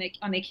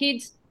on their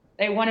kids.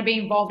 They want to be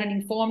involved and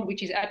informed,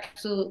 which is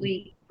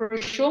absolutely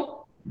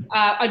crucial.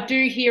 I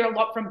do hear a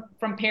lot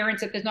from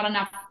parents that there's not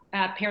enough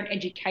parent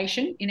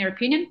education, in their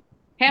opinion.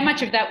 How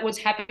much of that was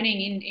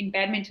happening in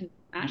badminton,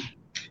 Ash?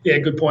 Yeah,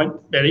 good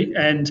point, Betty.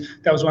 And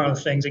that was one of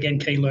the things, again,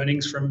 key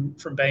learnings from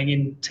being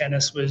in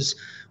tennis was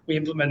we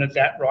implemented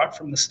that right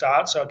from the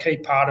start. So a key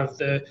part of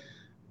the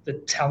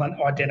talent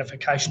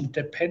identification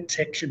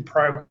detection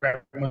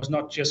program was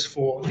not just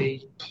for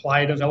the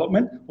player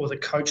development or the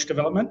coach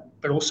development,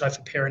 but also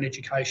for parent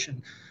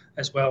education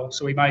as well.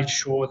 So we made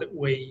sure that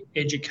we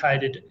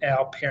educated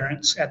our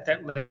parents at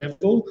that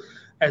level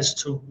as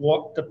to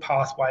what the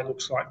pathway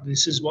looks like.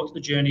 This is what the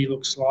journey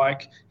looks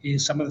like.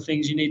 Here's some of the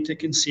things you need to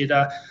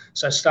consider.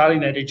 So starting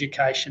that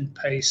education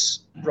piece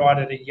right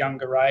at a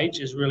younger age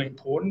is really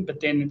important, but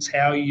then it's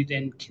how you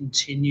then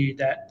continue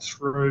that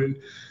through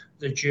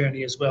the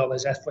journey as well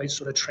as athletes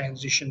sort of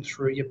transition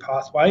through your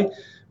pathway.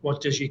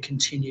 What does your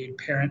continued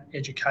parent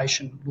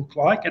education look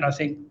like? And I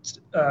think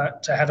to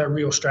have a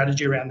real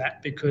strategy around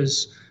that,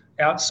 because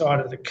outside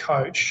of the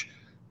coach,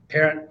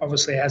 parent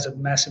obviously has a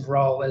massive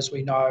role, as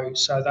we know.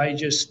 So they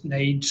just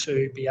need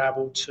to be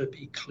able to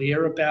be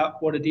clear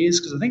about what it is.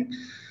 Because I think,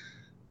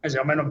 as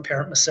I'm a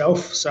parent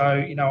myself, so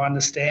I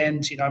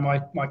understand.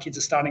 My kids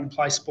are starting to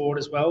play sport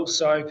as well.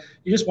 So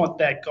you just want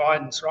that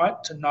guidance,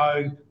 right, to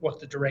know what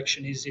the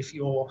direction is. If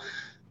your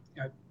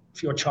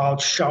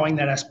child's showing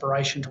that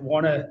aspiration to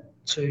want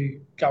to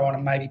go on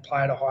and maybe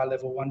play at a high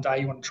level one day,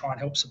 you want to try and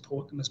help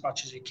support them as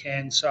much as you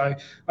can. So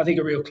I think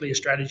a real clear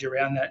strategy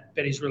around that,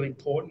 Betty, is really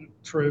important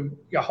through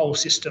your whole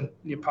system,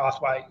 your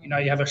pathway.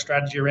 You have a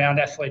strategy around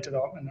athlete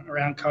development,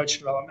 around coach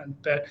development,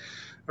 but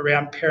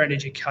around parent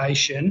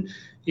education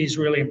is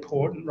really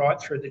important right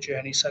through the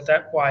journey. So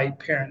that way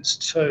parents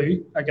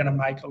too are going to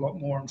make a lot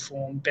more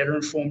better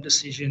informed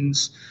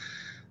decisions,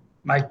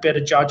 make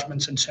better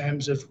judgments in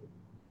terms of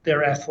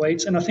their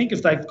athletes. And I think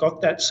if they've got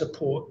that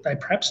support, they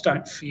perhaps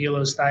don't feel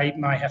as they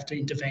may have to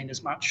intervene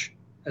as much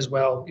as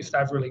well if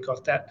they've really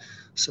got that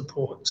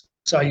support.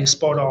 So you're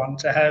spot on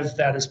to have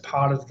that as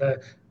part of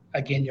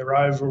your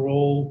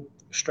overall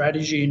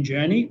strategy and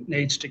journey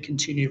needs to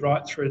continue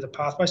right through the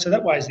pathway. So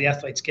that way, as the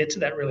athletes get to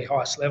that really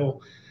highest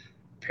level,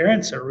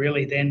 parents are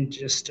really then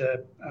just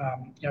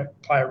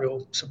play a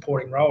real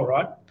supporting role,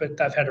 right? But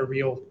they've had a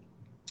real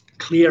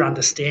clear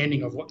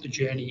understanding of what the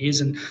journey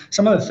is and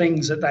some of the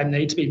things that they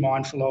need to be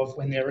mindful of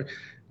when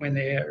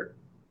their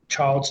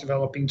child's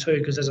developing too,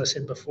 because as I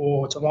said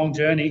before, it's a long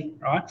journey,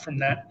 right, from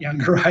that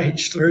younger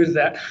age through to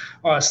that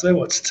highest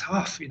level. It's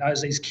tough,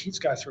 as these kids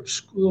go through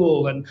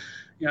school and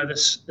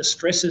the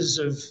stresses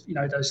of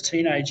those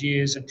teenage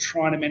years and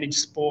trying to manage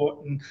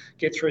sport and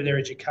get through their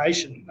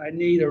education. They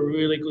need a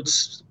really good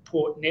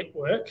support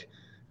network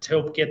to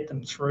help get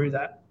them through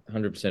that.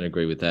 100%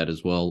 agree with that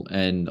as well.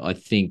 And I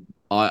think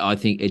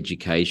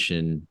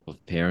education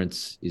of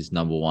parents is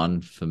number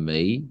one for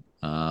me,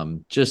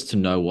 just to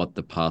know what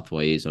the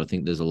pathway is. I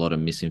think there's a lot of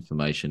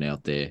misinformation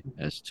out there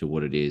as to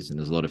what it is, and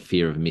there's a lot of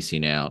fear of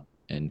missing out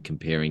and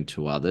comparing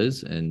to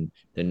others, and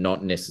they're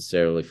not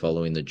necessarily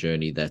following the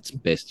journey that's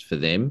best for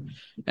them.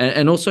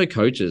 And also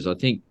coaches. I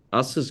think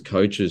us as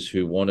coaches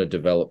who want to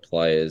develop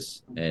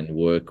players and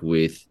work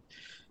with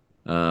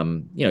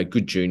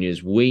good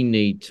juniors, we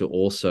need to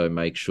also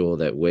make sure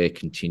that we're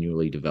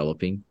continually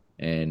developing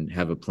and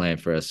have a plan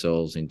for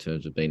ourselves in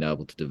terms of being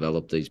able to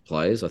develop these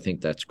players. I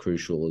think that's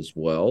crucial as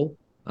well.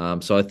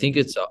 So I think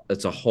it's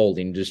a whole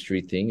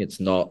industry thing.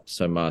 It's not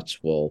so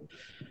much,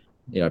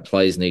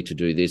 players need to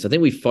do this. I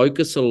think we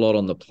focus a lot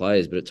on the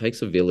players, but it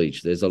takes a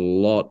village. There's a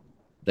lot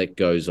that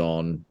goes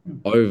on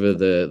over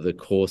the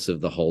course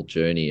of the whole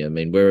journey. I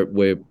mean,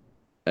 we're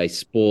a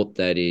sport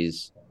that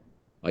is,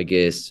 I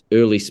guess,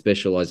 early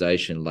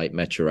specialization, late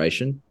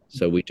maturation.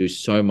 So we do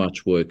so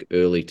much work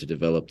early to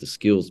develop the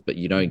skills, but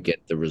you don't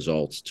get the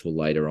results till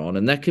later on.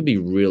 And that can be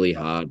really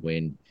hard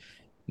when,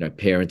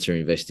 parents are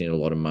investing a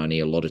lot of money,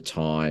 a lot of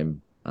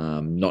time,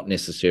 not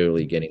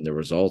necessarily getting the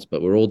results,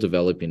 but we're all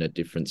developing at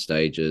different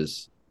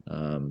stages.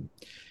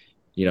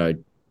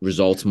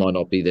 Results might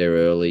not be there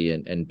early,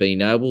 and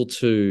being able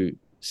to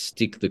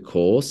stick the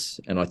course.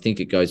 And I think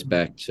it goes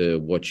back to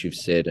what you've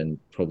said, and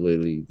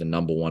probably the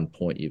number one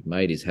point you've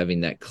made is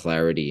having that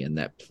clarity and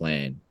that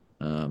plan.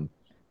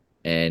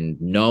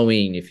 And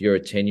knowing if you're a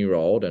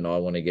 10-year-old and I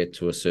want to get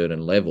to a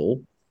certain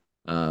level,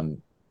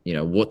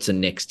 what's the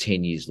next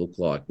 10 years look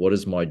like? What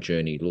does my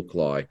journey look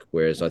like?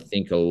 Whereas I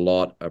think a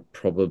lot are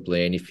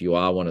probably, and if you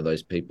are one of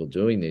those people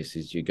doing this,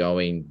 is you're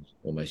going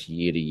almost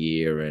year to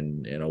year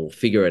and we'll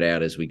figure it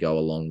out as we go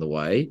along the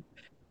way.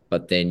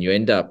 But then you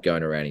end up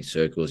going around in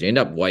circles. You end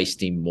up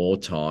wasting more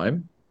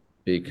time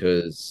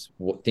because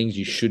what things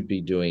you should be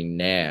doing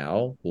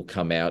now will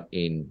come out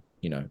in,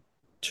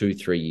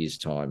 2-3 years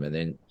time. And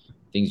then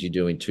things you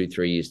do in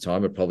 2-3 years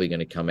time are probably going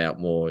to come out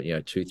more,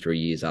 2-3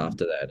 years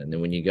after that. And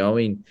then when you're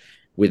going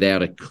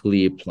without a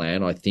clear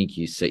plan, I think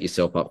you set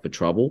yourself up for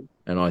trouble.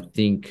 And I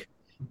think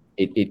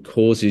it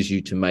causes you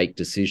to make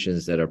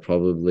decisions that are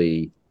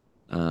probably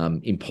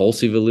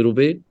impulsive a little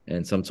bit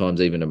and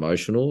sometimes even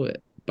emotional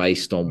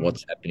based on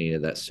what's happening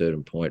at that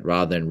certain point,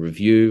 rather than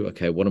review,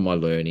 okay, what are my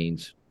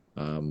learnings?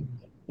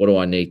 What do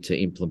I need to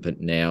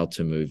implement now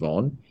to move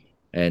on?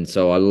 And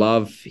so I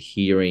love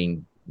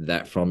hearing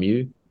that from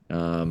you.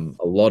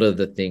 A lot of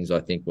the things I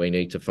think we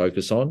need to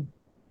focus on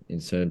in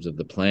terms of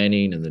the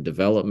planning and the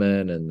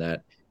development, and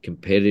that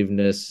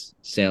competitiveness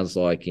sounds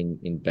like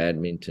in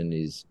badminton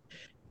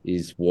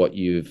is what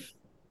you've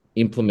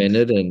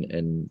implemented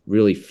and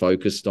really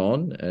focused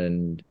on.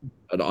 And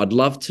I'd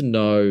love to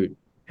know,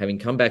 having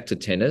come back to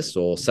tennis,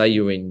 or say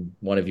you're in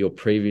one of your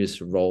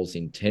previous roles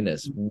in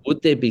tennis,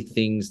 would there be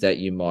things that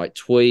you might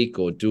tweak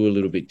or do a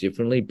little bit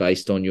differently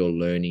based on your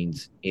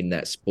learnings in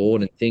that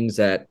sport, and things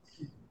that,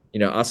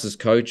 us as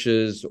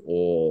coaches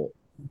or,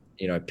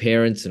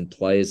 parents and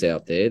players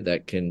out there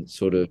that can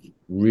sort of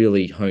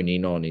really hone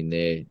in on in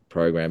their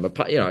program?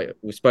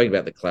 We've spoken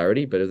about the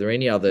clarity, but are there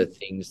any other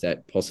things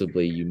that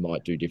possibly you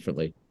might do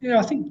differently? Yeah,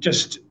 I think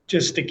just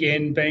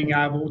again, being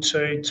able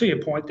to your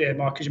point there,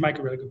 Mike, because you make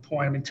a really good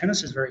point. I mean,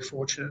 tennis is very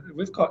fortunate.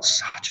 We've got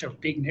such a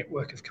big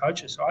network of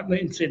coaches, right?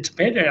 It's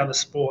compared to other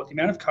sport, the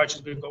amount of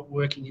coaches we've got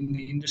working in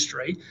the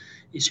industry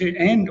is huge,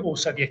 and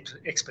also the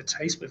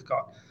expertise we've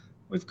got.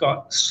 We've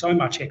got so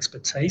much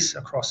expertise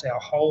across our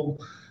whole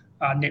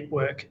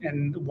network,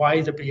 and the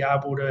way to be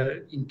able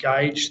to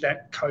engage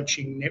that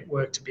coaching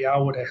network to be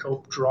able to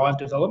help drive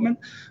development,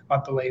 I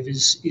believe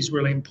is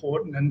really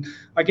important. And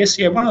I guess,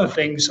 one of the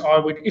things I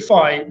would, if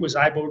I was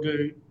able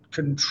to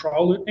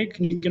control it,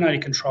 you can only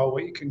control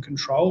what you can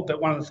control,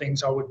 but one of the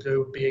things I would do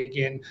would be,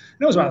 again,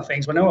 and it was one of the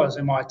things when I was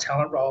in my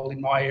talent role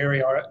in my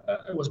area,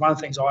 it was one of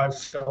the things I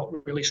felt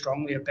really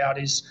strongly about,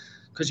 is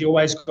because you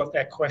always got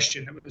that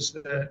question. It was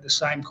the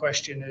same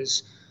question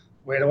as,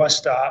 where do I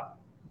start?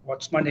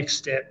 What's my next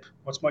step?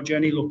 What's my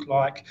journey look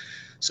like?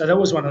 So that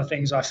was one of the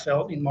things I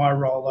felt in my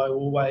role I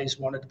always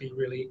wanted to be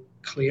really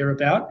clear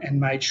about, and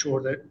made sure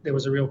that there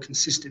was a real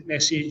consistent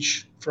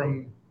message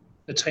from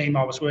the team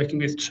I was working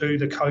with to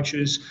the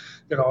coaches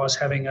that I was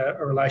having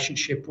a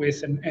relationship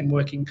with and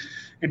working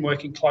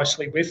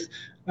closely with.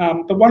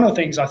 But one of the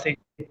things I think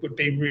would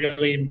be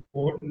really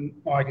important,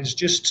 Mike, is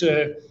just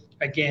to,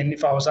 again,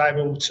 if I was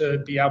able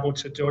to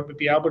do it, would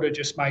be able to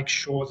just make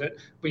sure that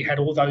we had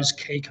all those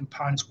key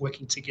components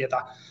working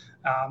together,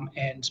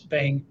 and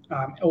being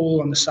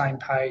all on the same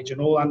page and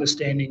all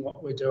understanding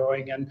what we're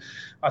doing. And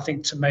I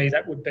think, to me,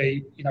 that would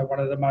be, one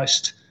of the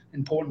most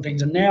important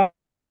things. And now,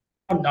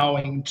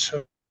 knowing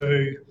to,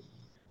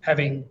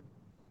 having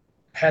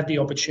had the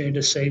opportunity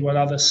to see what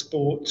other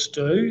sports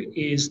do,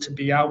 is to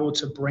be able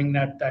to bring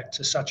that back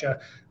to such a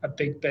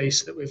big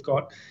beast that we've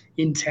got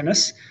in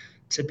tennis,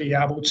 to be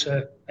able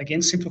to,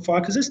 again,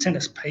 simplify, because as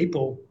tennis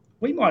people,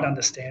 we might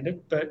understand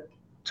it, but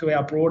to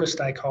our broader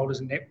stakeholders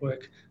and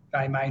network,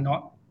 they may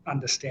not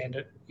understand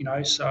it,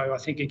 So I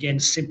think, again,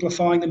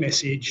 simplifying the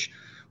message,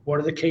 what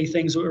are the key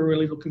things that we're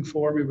really looking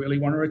for, we really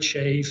want to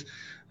achieve,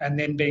 and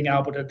then being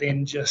able to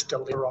then just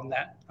deliver on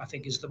that, I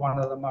think is one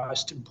of the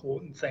most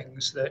important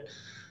things that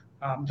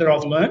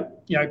I've learnt,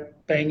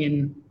 being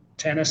in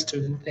tennis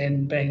to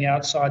then being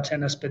outside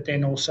tennis, but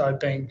then also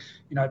being,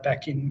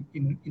 back in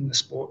the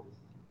sport.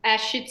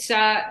 Ash,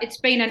 it's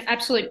been an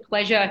absolute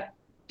pleasure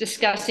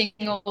discussing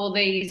all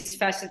these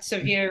facets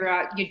of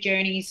your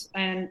journeys,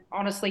 and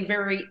honestly,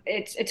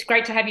 it's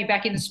great to have you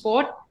back in the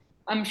sport.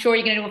 I'm sure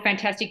you're going to do a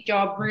fantastic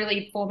job,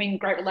 really forming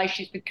great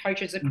relationships with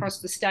coaches across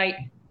the state.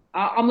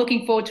 I'm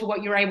looking forward to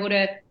what you're able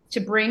to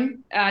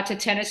bring to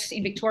tennis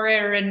in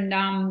Victoria,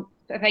 and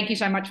thank you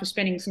so much for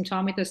spending some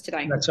time with us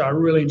today. I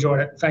really enjoyed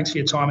it. Thanks for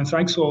your time, and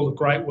thanks for all the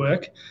great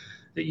work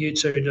that you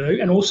two do,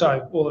 and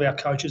also all of our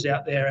coaches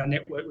out there, our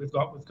network we've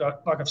got,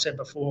 like I've said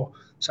before,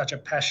 such a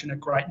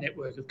passionate, great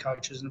network of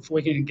coaches, and if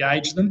we can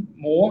engage them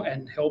more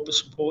and help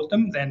us support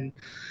them, then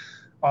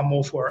I'm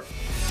all for it.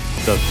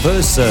 The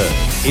First Serve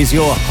is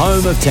your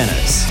home of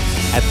tennis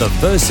at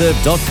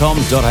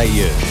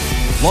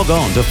thefirstserve.com.au. Log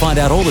on to find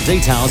out all the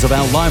details of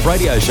our live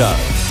radio show,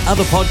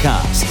 other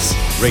podcasts,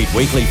 read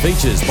weekly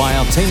features by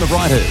our team of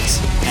writers,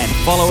 and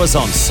follow us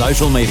on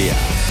social media,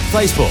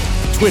 Facebook,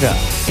 Twitter,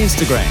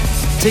 Instagram,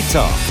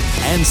 TikTok,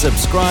 and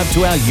subscribe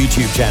to our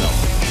YouTube channel.